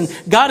 hey, listen,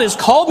 God has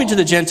called me to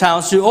the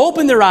Gentiles to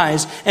open their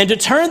eyes and to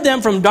turn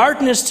them from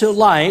darkness to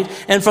light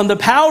and from the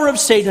power of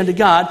Satan unto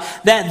God,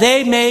 that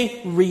they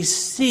may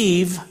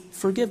receive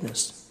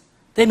forgiveness.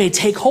 They may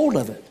take hold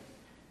of it.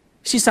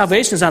 See,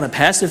 salvation is not a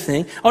passive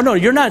thing. Oh, no,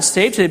 you're not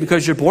saved today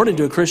because you're born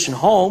into a Christian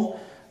home.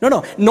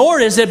 No. Nor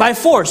is it by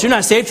force. You're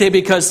not saved today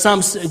because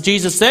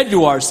Jesus said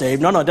you are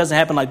saved. No, it doesn't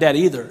happen like that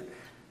either.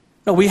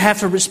 No, we have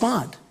to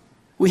respond.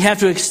 We have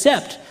to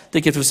accept the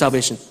gift of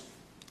salvation.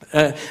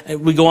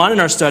 We go on in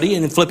our study,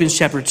 and in Philippians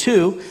chapter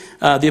 2,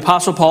 the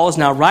Apostle Paul is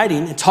now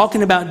writing and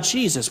talking about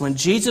Jesus, when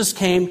Jesus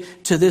came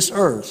to this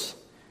earth.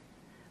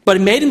 But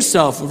he made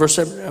himself, verse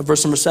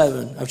number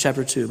 7 of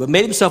chapter 2, but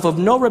made himself of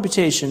no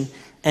reputation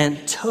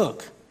and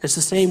took, it's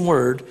the same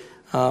word,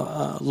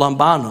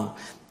 lambano,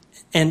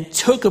 and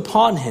took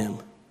upon him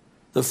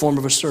the form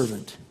of a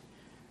servant,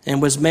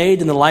 and was made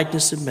in the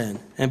likeness of men,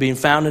 and being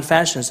found in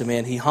fashion as a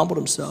man, he humbled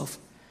himself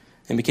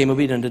and became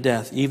obedient unto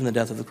death, even the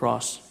death of the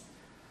cross.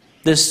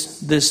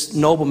 This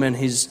nobleman,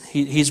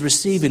 he's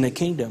receiving a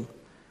kingdom.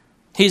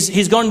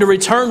 He's going to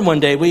return one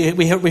day.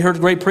 We heard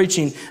great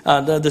preaching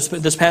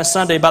this past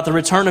Sunday about the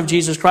return of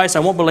Jesus Christ.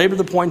 I won't belabor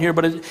the point here,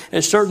 but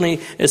it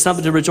certainly is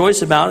something to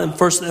rejoice about. In 1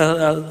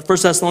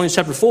 Thessalonians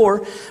chapter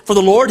 4, for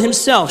the Lord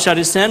himself shall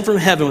descend from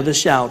heaven with a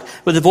shout,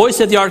 with the voice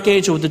of the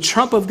archangel, with the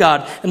trump of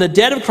God, and the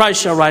dead of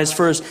Christ shall rise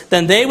first.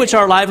 Then they which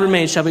are alive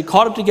remain shall be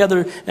caught up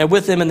together and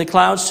with them in the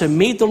clouds to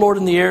meet the Lord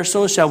in the air.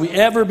 So shall we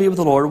ever be with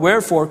the Lord.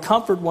 Wherefore,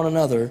 comfort one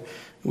another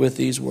with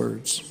these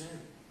words.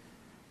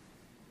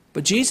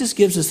 But Jesus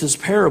gives us this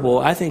parable,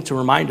 I think, to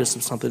remind us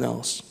of something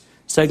else.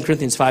 2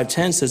 Corinthians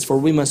 5:10 says, for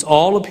we must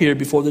all appear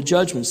before the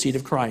judgment seat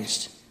of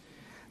Christ,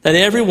 that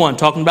everyone,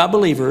 talking about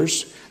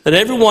believers, that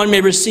everyone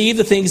may receive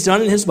the things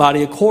done in his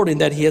body according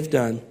that he hath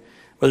done,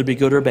 whether it be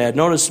good or bad.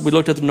 Notice, we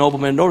looked at the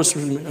nobleman. Notice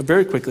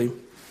very quickly,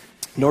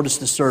 notice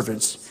the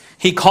servants.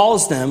 He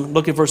calls them.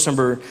 Look at verse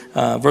number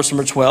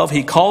 12.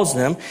 He calls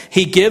them.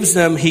 He gives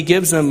them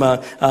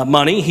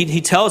money. He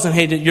tells them,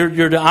 "Hey,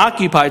 you're to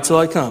occupy till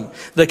I come."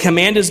 The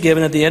command is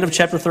given at the end of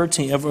chapter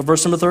 13, of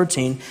verse number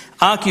 13.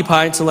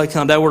 Occupy till I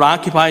come. That word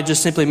 "occupy"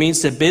 just simply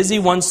means to busy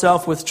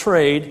oneself with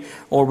trade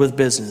or with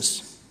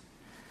business.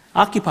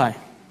 Occupy.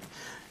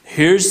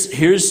 Here's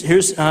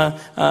 10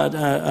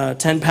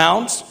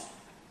 pounds.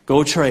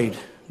 Go trade.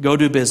 Go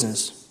do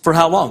business. For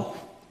how long?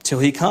 Till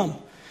he come.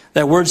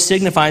 That word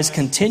signifies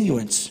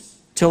continuance,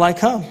 till I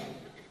come.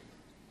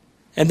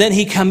 And then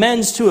he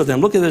commends two of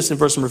them. Look at this in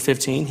verse number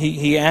 15.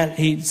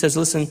 He says,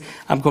 listen,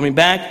 I'm coming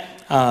back.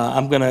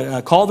 I'm going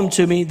to call them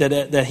to me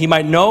that he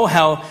might know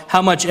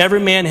how much every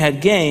man had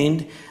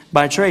gained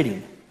by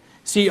trading.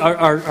 See,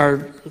 our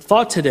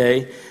thought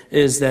today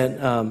is that,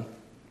 I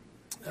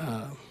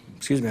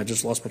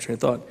just lost my train of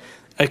thought.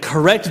 A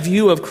correct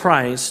view of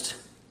Christ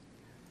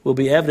will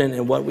be evident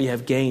in what we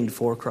have gained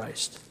for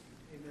Christ.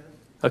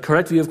 A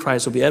correct view of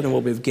Christ will be evident in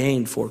what we've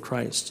gained for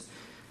Christ.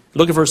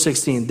 Look at verse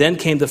 16. Then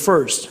came the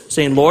first,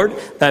 saying, Lord,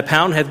 thy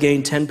pound hath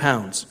gained 10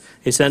 pounds.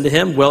 He said unto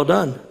him, well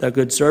done, thou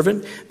good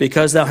servant,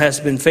 because thou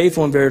hast been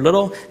faithful in very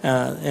little,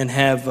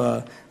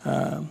 because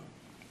thou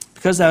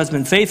hast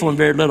been faithful in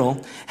very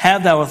little,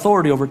 have thou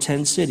authority over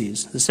 10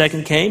 cities. The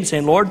second came,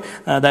 saying, Lord,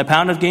 thy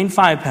pound hath gained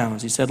 5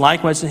 pounds. He said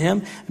likewise to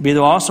him, be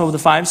thou also over the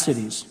 5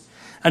 cities.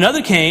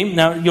 Another came.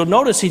 Now you'll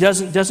notice he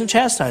doesn't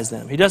chastise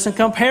them. He doesn't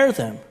compare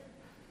them.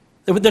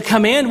 The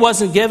command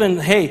wasn't given,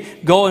 hey,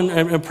 go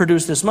and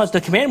produce this much.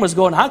 The command was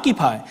go and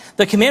occupy.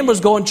 The command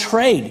was go and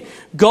trade.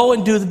 Go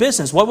and do the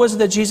business. What was it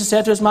that Jesus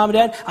said to his mom and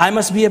dad? I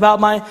must be about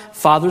my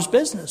Father's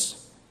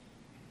business.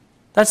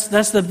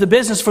 That's the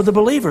business for the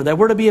believer, that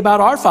we're to be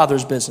about our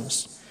Father's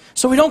business.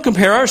 So we don't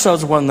compare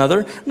ourselves with one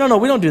another. No,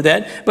 we don't do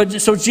that.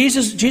 But so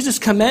Jesus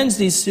commends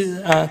these two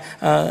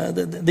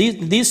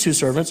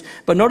servants,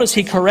 but notice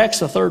he corrects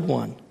the third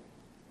one.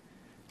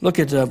 Look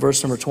at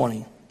verse number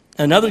 20.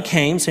 Another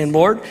came, saying,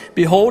 Lord,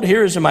 behold,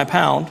 here is thy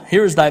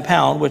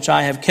pound, which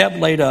I have kept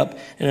laid up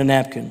in a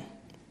napkin.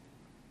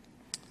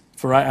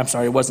 I'm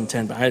sorry, it wasn't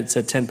 10. I had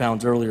said 10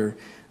 pounds earlier.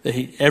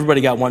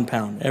 Everybody got 1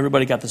 pound.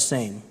 Everybody got the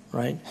same,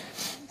 right?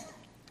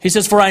 He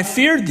says, for I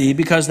feared thee,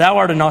 because thou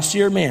art an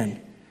austere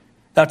man.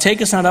 Thou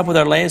takest not up what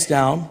thou layest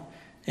down,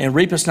 and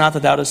reapest not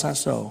that thou dost not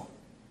sow.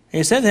 And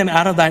he said to him,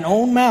 out of thine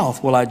own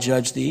mouth will I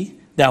judge thee,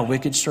 thou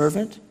wicked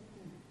servant.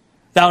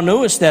 Thou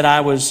knewest that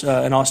I was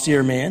an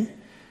austere man,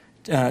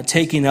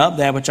 taking up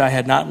that which I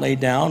had not laid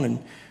down,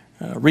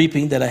 and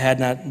reaping that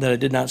I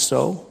did not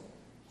sow.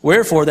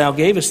 Wherefore thou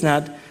gavest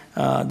not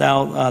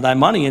thy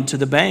money into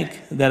the bank,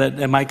 that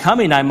at my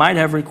coming I might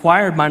have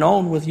required mine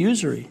own with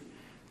usury.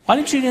 Why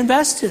didn't you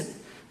invest it?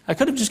 I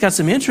could have just got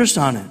some interest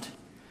on it.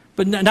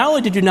 But not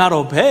only did you not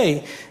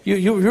obey,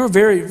 you were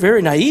very,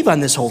 very naive on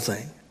this whole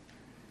thing.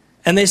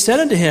 And they said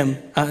unto him,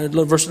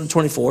 verse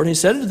 24, and he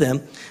said unto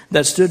them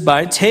that stood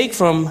by, take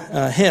from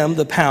him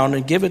the pound,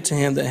 and give it to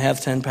him that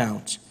hath 10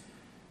 pounds.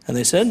 And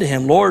they said unto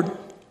him, Lord,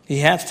 he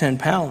hath 10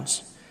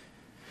 pounds.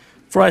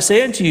 For I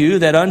say unto you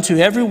that unto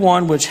every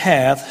one which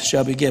hath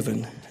shall be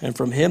given, and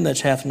from him that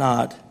hath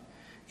not,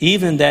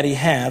 even that he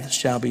hath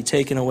shall be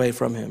taken away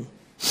from him.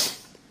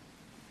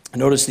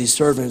 Notice these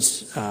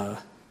servants,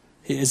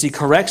 as he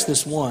corrects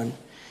this one,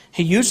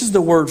 he uses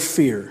the word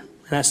fear.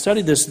 And I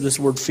studied this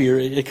word fear.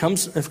 It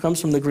comes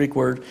from the Greek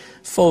word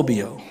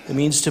phobio. It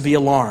means to be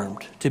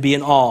alarmed, to be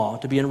in awe,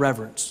 to be in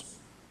reverence.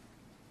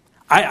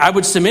 I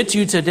would submit to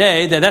you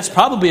today that that's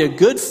probably a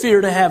good fear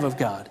to have of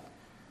God.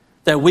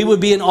 That we would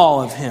be in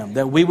awe of him,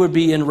 that we would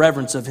be in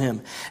reverence of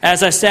him.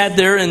 As I sat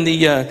there in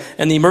the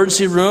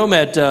emergency room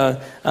at,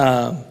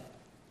 where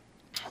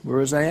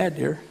was I at,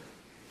 dear?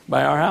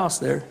 By our house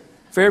there,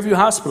 Fairview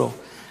Hospital.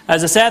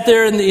 As I sat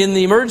there in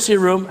the emergency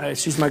room,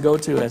 she's my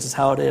go-to, that's just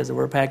how it is,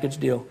 we're a package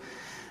deal.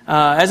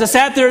 As I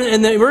sat there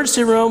in the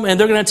emergency room, and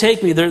they're going to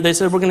take me, they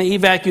said, we're going to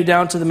evac you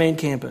down to the main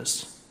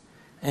campus.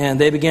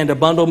 And they began to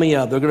bundle me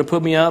up. They're going to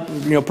put me up,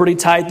 pretty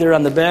tight there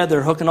on the bed.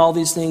 They're hooking all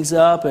these things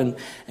up, and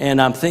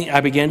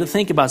I began to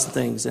think about some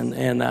things.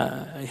 And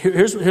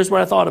here's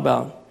what I thought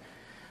about.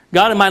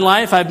 God, in my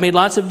life, I've made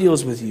lots of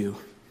deals with you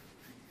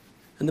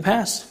in the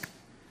past.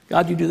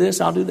 God, you do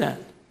this, I'll do that.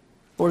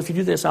 Lord, if you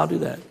do this, I'll do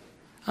that.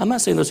 I'm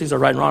not saying those things are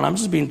right and wrong. I'm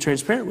just being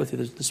transparent with you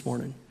this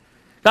morning.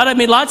 God, I've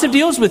made lots of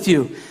deals with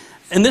you,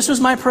 and this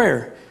was my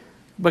prayer.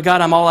 But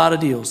God, I'm all out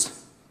of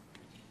deals.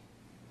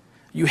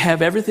 You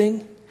have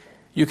everything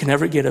you can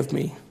ever get of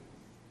me.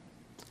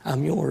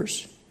 I'm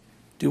yours.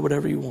 Do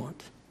whatever you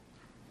want.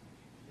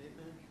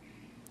 Amen.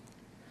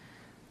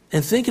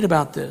 And thinking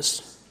about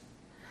this,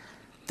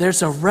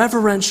 there's a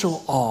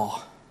reverential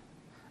awe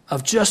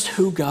of just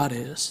who God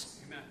is.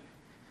 Amen.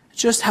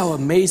 Just how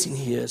amazing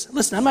he is.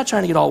 Listen, I'm not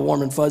trying to get all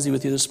warm and fuzzy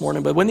with you this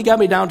morning, but when he got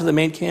me down to the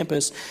main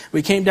campus,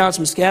 we came down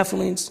some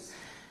scaffoldings.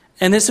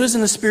 And this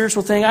isn't a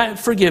spiritual thing.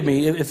 Forgive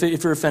me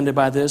if you're offended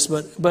by this,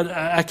 but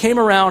I came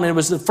around, and it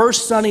was the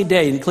first sunny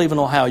day in Cleveland,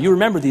 Ohio. You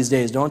remember these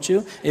days, don't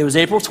you? It was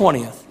April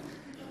 20th.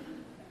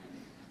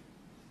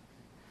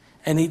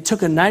 And he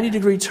took a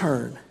 90-degree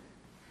turn,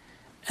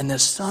 and the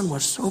sun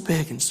was so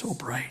big and so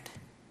bright.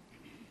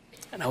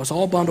 And I was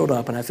all bundled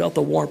up, and I felt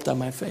the warmth on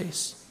my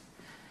face.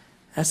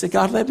 I said,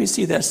 God, let me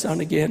see that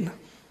sun again.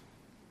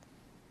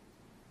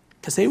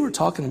 Because they were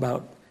talking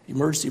about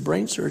emergency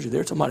brain surgery. They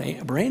were talking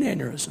about a brain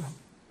aneurysm.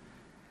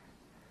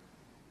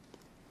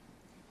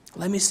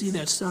 Let me see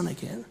that sun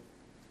again. You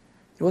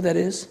know what that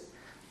is?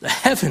 The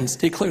heavens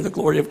declare the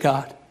glory of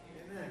God.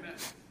 Amen.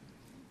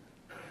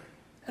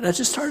 And I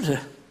just started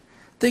to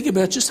think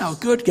about just how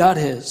good God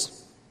is.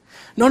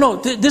 No,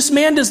 this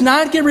man does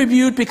not get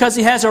rebuked because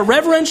he has a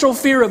reverential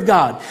fear of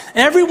God.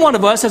 Every one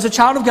of us, as a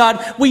child of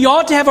God, we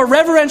ought to have a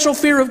reverential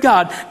fear of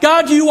God.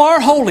 God, you are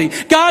holy.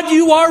 God,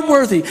 you are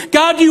worthy.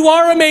 God, you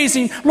are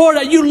amazing. Lord,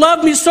 you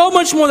love me so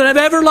much more than I've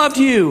ever loved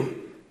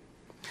you.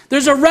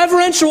 There's a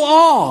reverential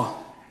awe.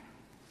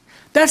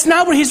 That's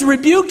not what he's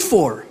rebuked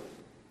for.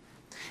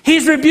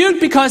 He's rebuked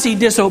because he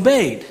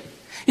disobeyed.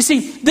 You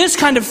see, this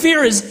kind of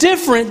fear is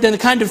different than the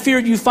kind of fear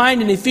you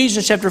find in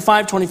Ephesians chapter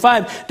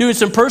 5:25. Doing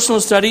some personal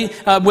study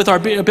with our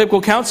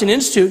Biblical Counseling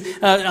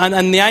Institute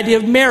on the idea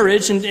of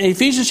marriage. In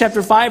Ephesians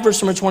chapter 5,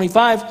 verse number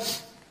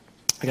 25,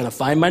 I got to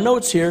find my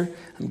notes here.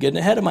 I'm getting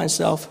ahead of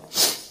myself.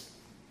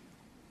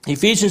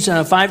 Ephesians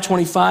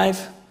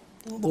 5:25.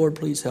 Lord,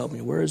 please help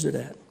me. Where is it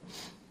at?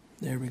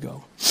 There we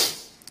go.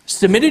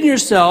 Submitting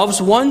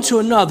yourselves one to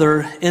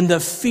another in the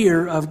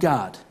fear of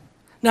God.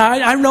 Now,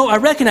 I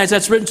recognize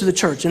that's written to the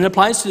church, and it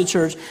applies to the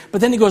church,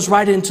 but then he goes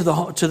right into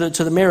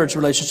the marriage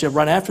relationship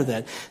right after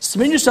that.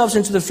 Submit yourselves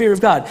into the fear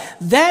of God.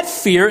 That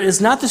fear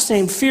is not the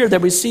same fear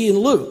that we see in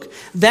Luke.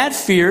 That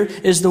fear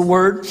is the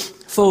word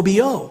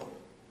phobio.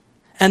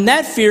 And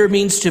that fear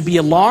means to be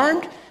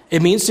alarmed.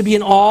 It means to be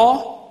in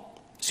awe.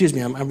 Excuse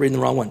me, I'm reading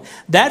the wrong one.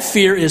 That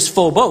fear is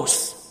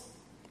phobos.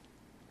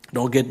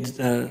 Don't get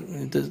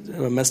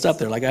messed up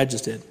there like I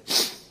just did.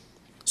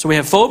 So we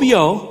have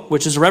phobio,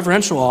 which is a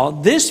reverential awe.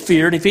 This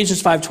fear in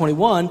Ephesians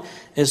 5:21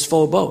 is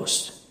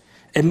phobos.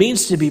 It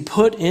means to be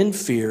put in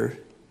fear,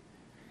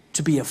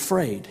 to be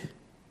afraid,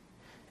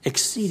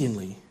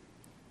 exceedingly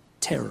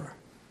terror.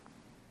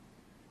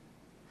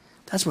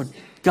 That's what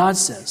God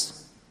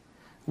says.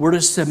 We're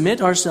to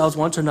submit ourselves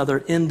one to another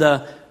in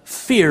the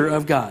fear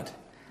of God.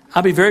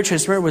 I'll be very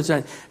transparent with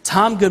that.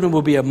 Tom Goodman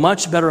will be a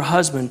much better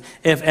husband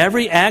if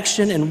every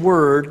action and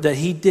word that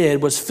he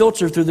did was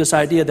filtered through this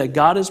idea that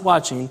God is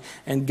watching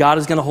and God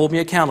is going to hold me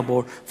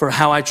accountable for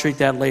how I treat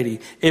that lady.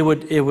 It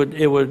would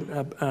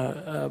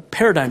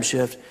paradigm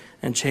shift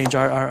and change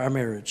our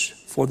marriage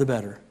for the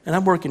better. And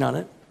I'm working on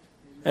it,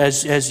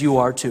 as you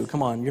are too.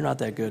 Come on, you're not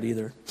that good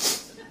either.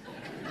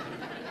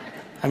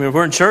 I mean, if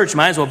we're in church,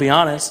 might as well be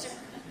honest.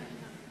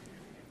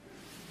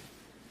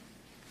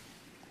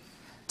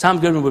 Tom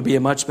Goodman would be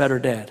a much better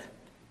dad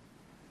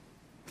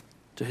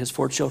to his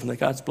 4 children that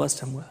God's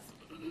blessed him with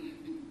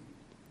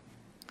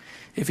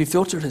if he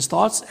filtered his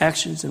thoughts,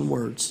 actions, and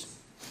words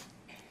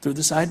through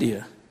this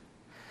idea.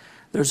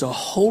 There's a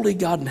holy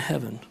God in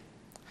heaven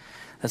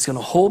that's going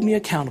to hold me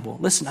accountable.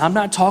 Listen, I'm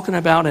not talking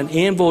about an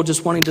anvil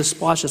just wanting to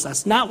squash us.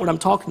 That's not what I'm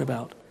talking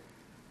about.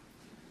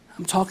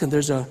 I'm talking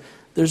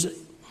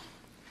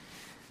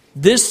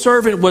this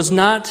servant was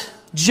not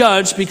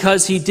judged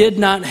because he did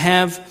not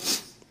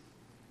have,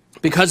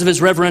 because of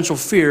his reverential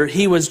fear.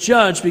 He was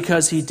judged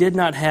because he did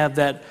not have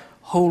that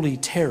holy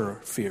terror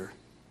fear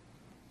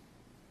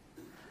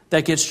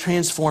that gets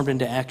transformed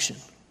into action.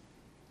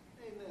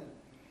 Amen.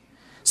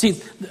 See,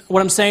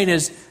 what I'm saying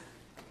is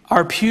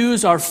our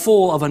pews are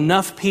full of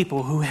enough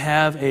people who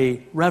have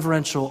a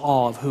reverential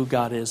awe of who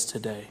God is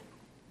today.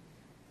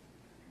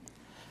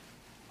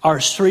 Our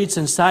streets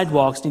and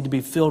sidewalks need to be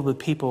filled with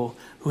people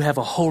who have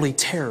a holy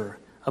terror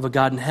of a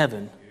God in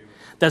heaven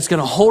that's going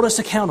to hold us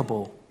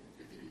accountable.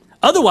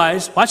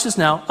 Otherwise, watch this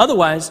now,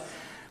 otherwise,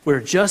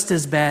 we're just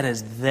as bad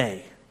as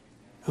they,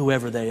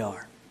 whoever they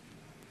are.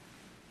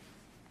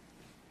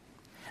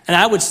 And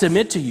I would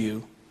submit to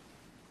you,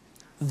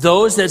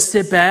 those that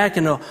sit back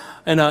in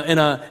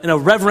a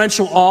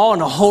reverential awe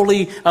and a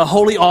holy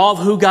awe of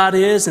who God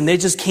is, and they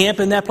just camp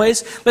in that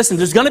place. Listen,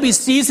 there's going to be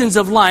seasons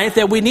of life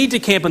that we need to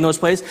camp in those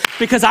places,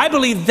 because I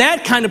believe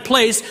that kind of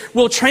place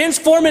will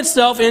transform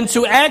itself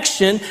into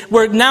action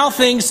where now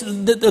things,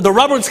 the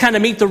rubbers kind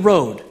of meet the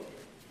road.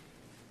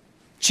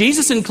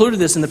 Jesus included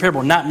this in the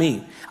parable, not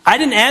me. I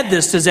didn't add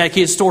this to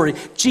Zacchaeus' story.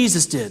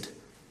 Jesus did.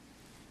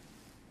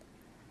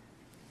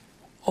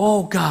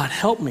 Oh, God,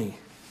 help me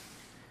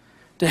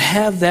to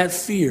have that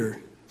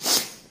fear.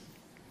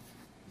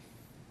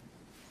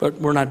 But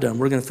we're not done.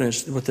 We're going to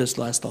finish with this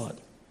last thought.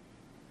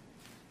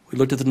 We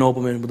looked at the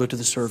noblemen. We looked at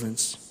the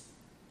servants.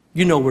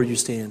 You know where you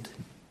stand.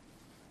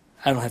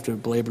 I don't have to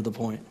belabor the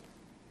point.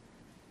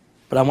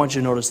 But I want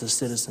you to notice the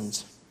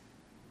citizens.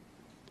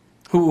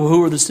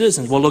 Who are the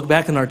citizens? Well, look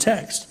back in our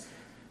text.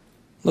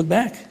 Look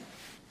back.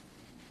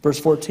 Verse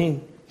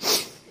 14.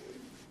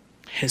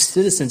 His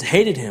citizens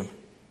hated him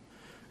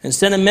and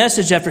sent a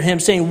message after him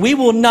saying, "We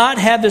will not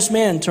have this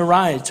man to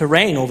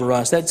reign over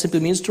us." That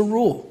simply means to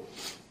rule.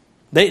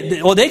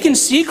 They can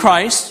see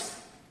Christ.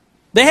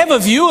 They have a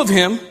view of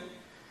him,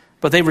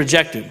 but they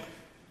reject him.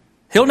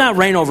 He'll not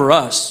reign over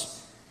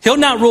us. He'll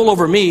not rule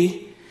over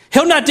me.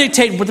 He'll not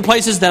dictate the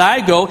places that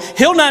I go.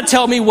 He'll not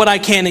tell me what I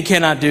can and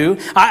cannot do.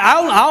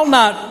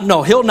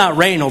 He'll not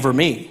reign over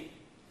me.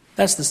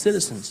 That's the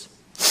citizens.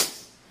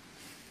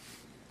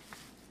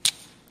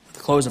 At the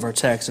close of our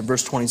text, in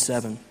verse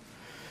 27,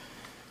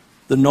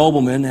 the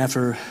nobleman,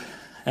 after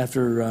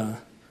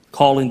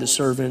calling the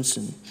servants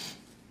and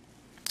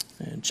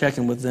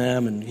checking with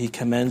them, and he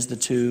commends the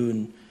two,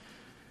 and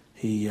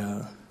he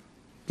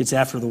gets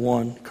after the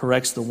one,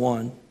 corrects the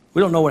one.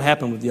 We don't know what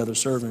happened with the other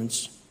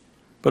servants.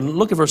 But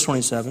look at verse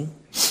 27.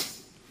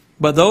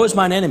 "But those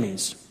mine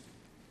enemies,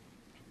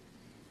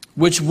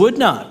 which would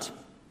not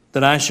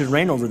that I should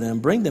reign over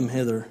them, bring them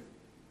hither.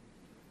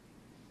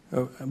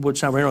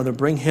 Which I reign over them,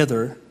 bring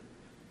hither,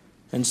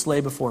 and slay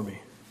before me."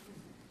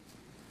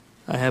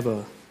 I have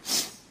a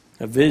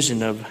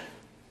vision of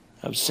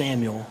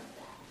Samuel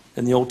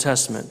in the Old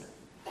Testament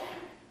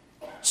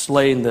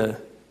slaying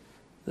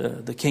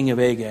the king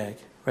of Agag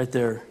right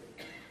there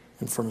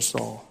in front of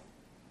Saul.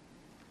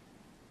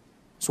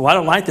 So I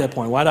don't like that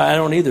point. I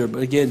don't either.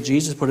 But again,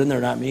 Jesus put it in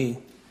there, not me.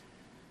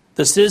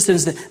 The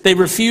citizens, they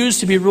refuse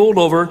to be ruled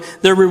over.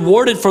 They're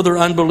rewarded for their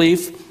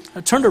unbelief.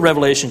 Turn to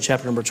Revelation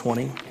chapter number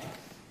 20.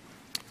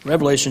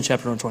 Revelation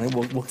chapter number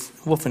 20.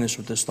 We'll finish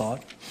with this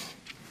thought.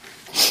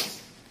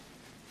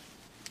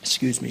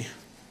 Excuse me.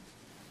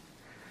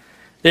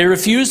 They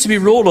refuse to be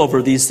ruled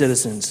over, these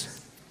citizens.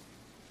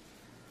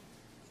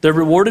 They're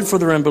rewarded for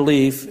their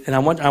unbelief, and I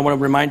want to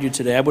remind you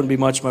today, I wouldn't be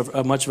much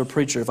of a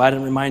preacher if I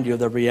didn't remind you of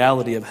the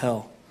reality of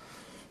hell.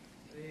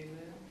 Amen.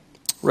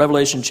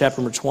 Revelation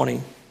chapter number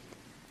 20.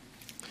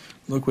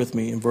 Look with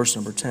me in verse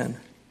number 10.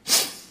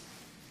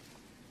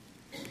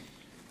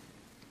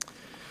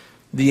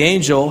 And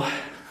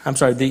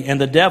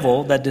the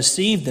devil that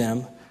deceived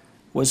them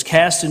was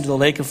cast into the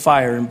lake of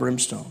fire and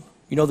brimstone.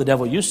 You know the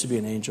devil used to be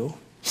an angel,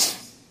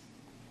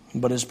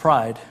 but his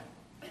pride.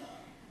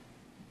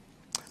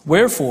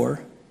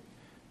 Wherefore,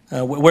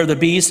 where the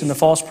beast and the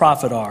false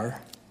prophet are,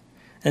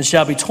 and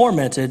shall be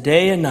tormented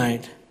day and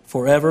night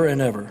forever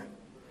and ever.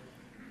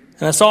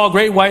 And I saw a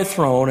great white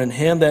throne, and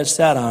him that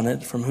sat on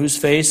it, from whose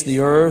face the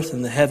earth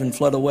and the heaven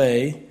fled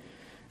away,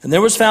 and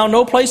there was found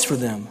no place for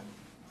them.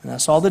 And I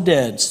saw the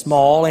dead,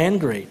 small and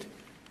great,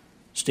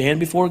 stand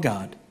before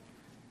God.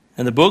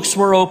 And the books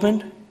were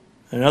opened,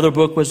 and another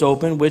book was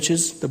opened, which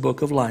is the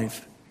book of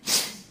life.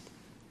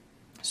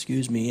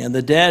 And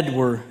the dead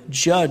were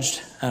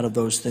judged out of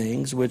those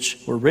things which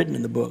were written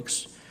in the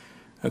books,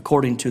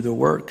 according to their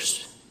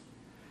works.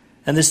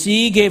 And the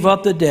sea gave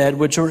up the dead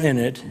which were in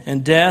it,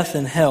 and death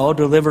and hell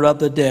delivered up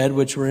the dead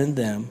which were in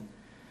them.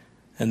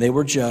 And they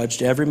were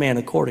judged, every man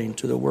according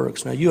to their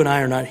works. Now, you and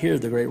I are not here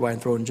at the great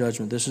white throne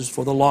judgment. This is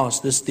for the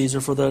lost. These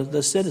are for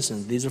the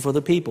citizens. These are for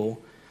the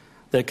people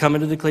that come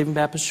into the Cleveland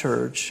Baptist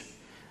Church,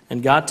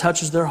 and God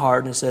touches their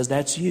heart and says,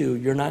 that's you.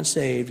 You're not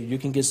saved. You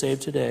can get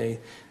saved today.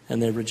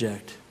 And they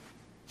reject.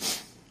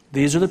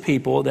 These are the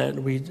people that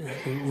we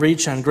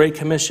reach on Great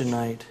Commission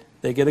night.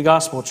 They get a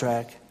gospel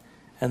tract,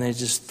 and they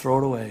just throw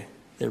it away.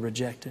 They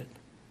reject it.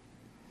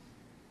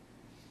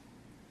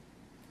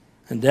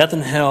 And death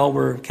and hell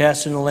were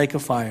cast in the lake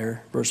of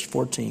fire, verse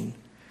 14.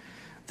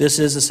 This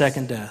is the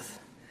second death.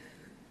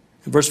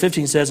 And verse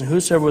 15 says, and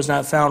whosoever was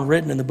not found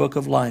written in the book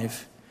of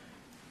life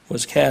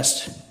was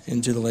cast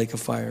into the lake of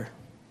fire.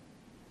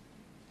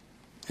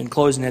 In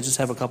closing, I just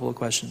have a couple of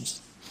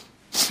questions.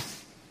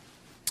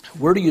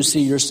 Where do you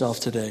see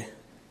yourself today?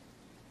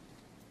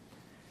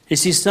 You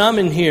see, some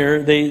in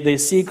here, they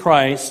see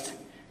Christ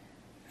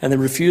and they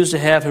refuse to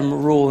have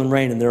him rule and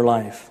reign in their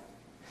life.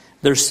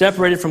 They're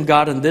separated from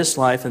God in this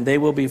life, and they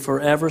will be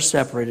forever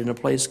separated in a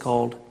place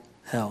called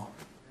hell.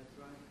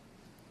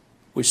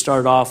 We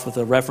started off with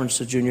a reference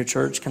to junior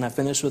church. Can I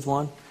finish with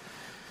one?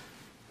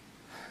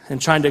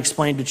 And trying to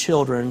explain to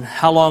children,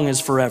 how long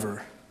is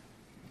forever?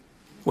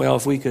 Well,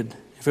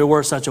 if it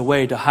were such a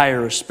way to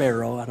hire a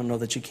sparrow, I don't know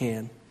that you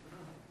can.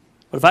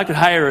 But if I could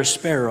hire a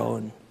sparrow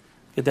and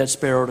get that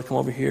sparrow to come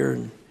over here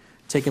and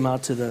take him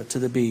out to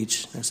the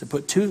beach, and I said,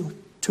 put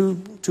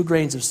two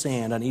grains of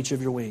sand on each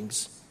of your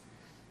wings.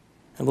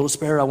 And little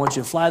sparrow, I want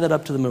you to fly that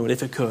up to the moon,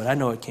 if it could. I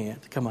know it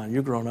can't. Come on,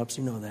 you're grown-ups,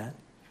 you know that.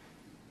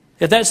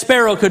 If that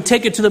sparrow could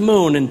take it to the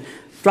moon and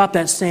drop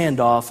that sand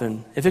off,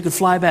 and if it could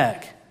fly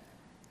back,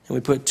 and we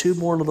put 2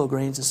 more little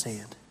grains of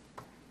sand.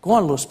 Go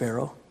on, little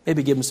sparrow.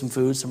 Maybe give him some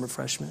food, some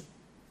refreshment.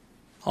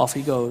 Off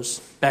he goes,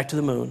 back to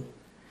the moon.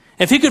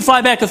 If he could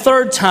fly back a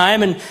third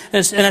time, and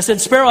I said,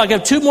 sparrow, I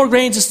got 2 more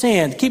grains of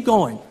sand. Keep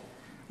going.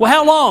 Well,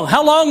 how long?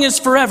 How long is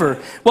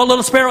forever? Well,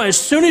 little sparrow, as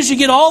soon as you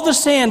get all the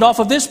sand off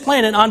of this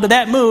planet onto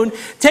that moon,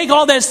 take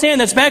all that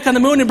sand that's back on the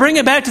moon and bring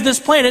it back to this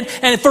planet,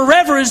 and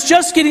forever is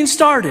just getting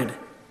started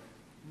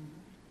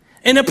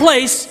in a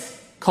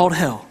place called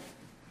hell.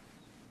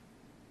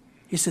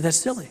 You say, that's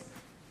silly.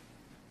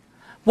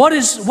 What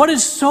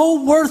is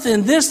so worth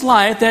in this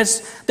life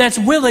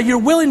that you're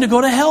willing to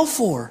go to hell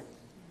for?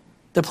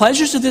 The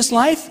pleasures of this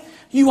life?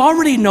 You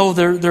already know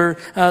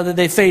that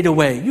they fade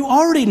away. You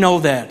already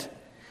know that.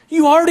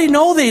 You already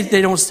know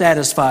they don't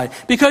satisfy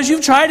because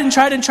you've tried and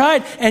tried and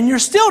tried and you're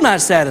still not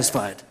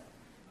satisfied.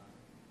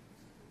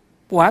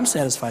 Boy, I'm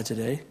satisfied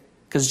today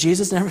because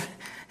Jesus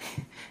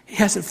he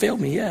hasn't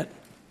failed me yet.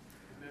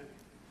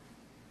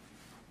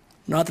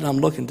 Not that I'm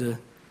looking to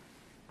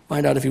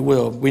find out if he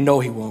will. We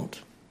know he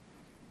won't.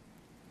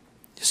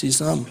 You see,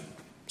 some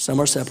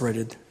are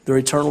separated. They're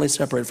eternally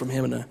separated from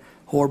him in a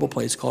horrible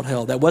place called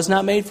hell. That was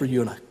not made for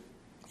you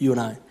and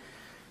I. It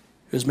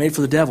was made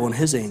for the devil and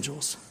his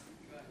angels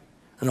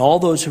and all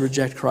those who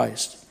reject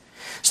Christ.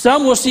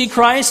 Some will see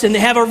Christ and they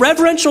have a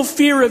reverential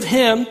fear of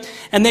him,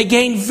 and they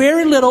gain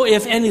very little,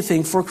 if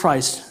anything, for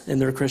Christ in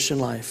their Christian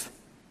life.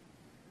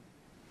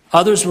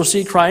 Others will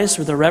see Christ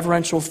with a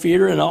reverential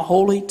fear and a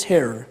holy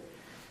terror,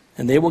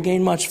 and they will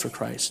gain much for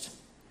Christ.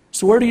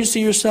 So where do you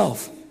see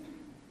yourself?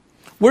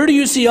 Where do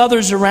you see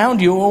others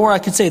around you? Or I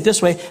could say it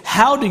this way,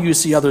 how do you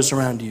see others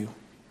around you?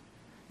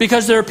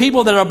 Because there are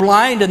people that are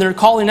blind and they're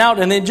calling out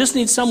and they just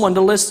need someone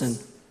to listen.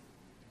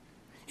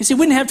 You see,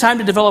 we didn't have time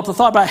to develop the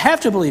thought, but I have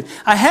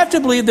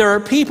to believe there are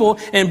people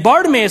in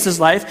Bartimaeus'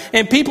 life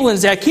and people in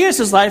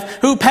Zacchaeus' life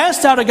who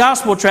passed out a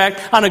gospel tract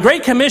on a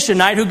Great Commission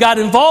night, who got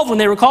involved when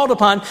they were called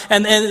upon,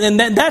 and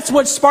that's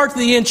what sparked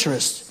the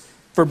interest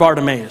for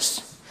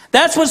Bartimaeus.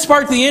 That's what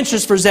sparked the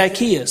interest for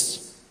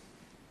Zacchaeus.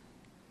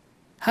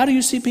 How do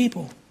you see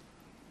people?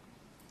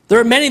 There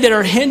are many that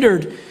are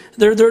hindered.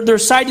 Their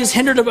sight is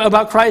hindered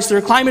about Christ.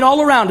 They're climbing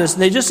all around us,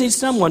 and they just need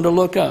someone to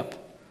look up.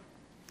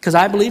 Because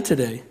I believe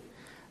today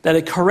that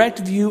a correct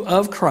view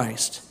of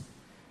Christ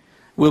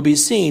will be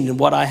seen in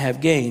what I have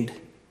gained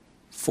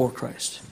for Christ.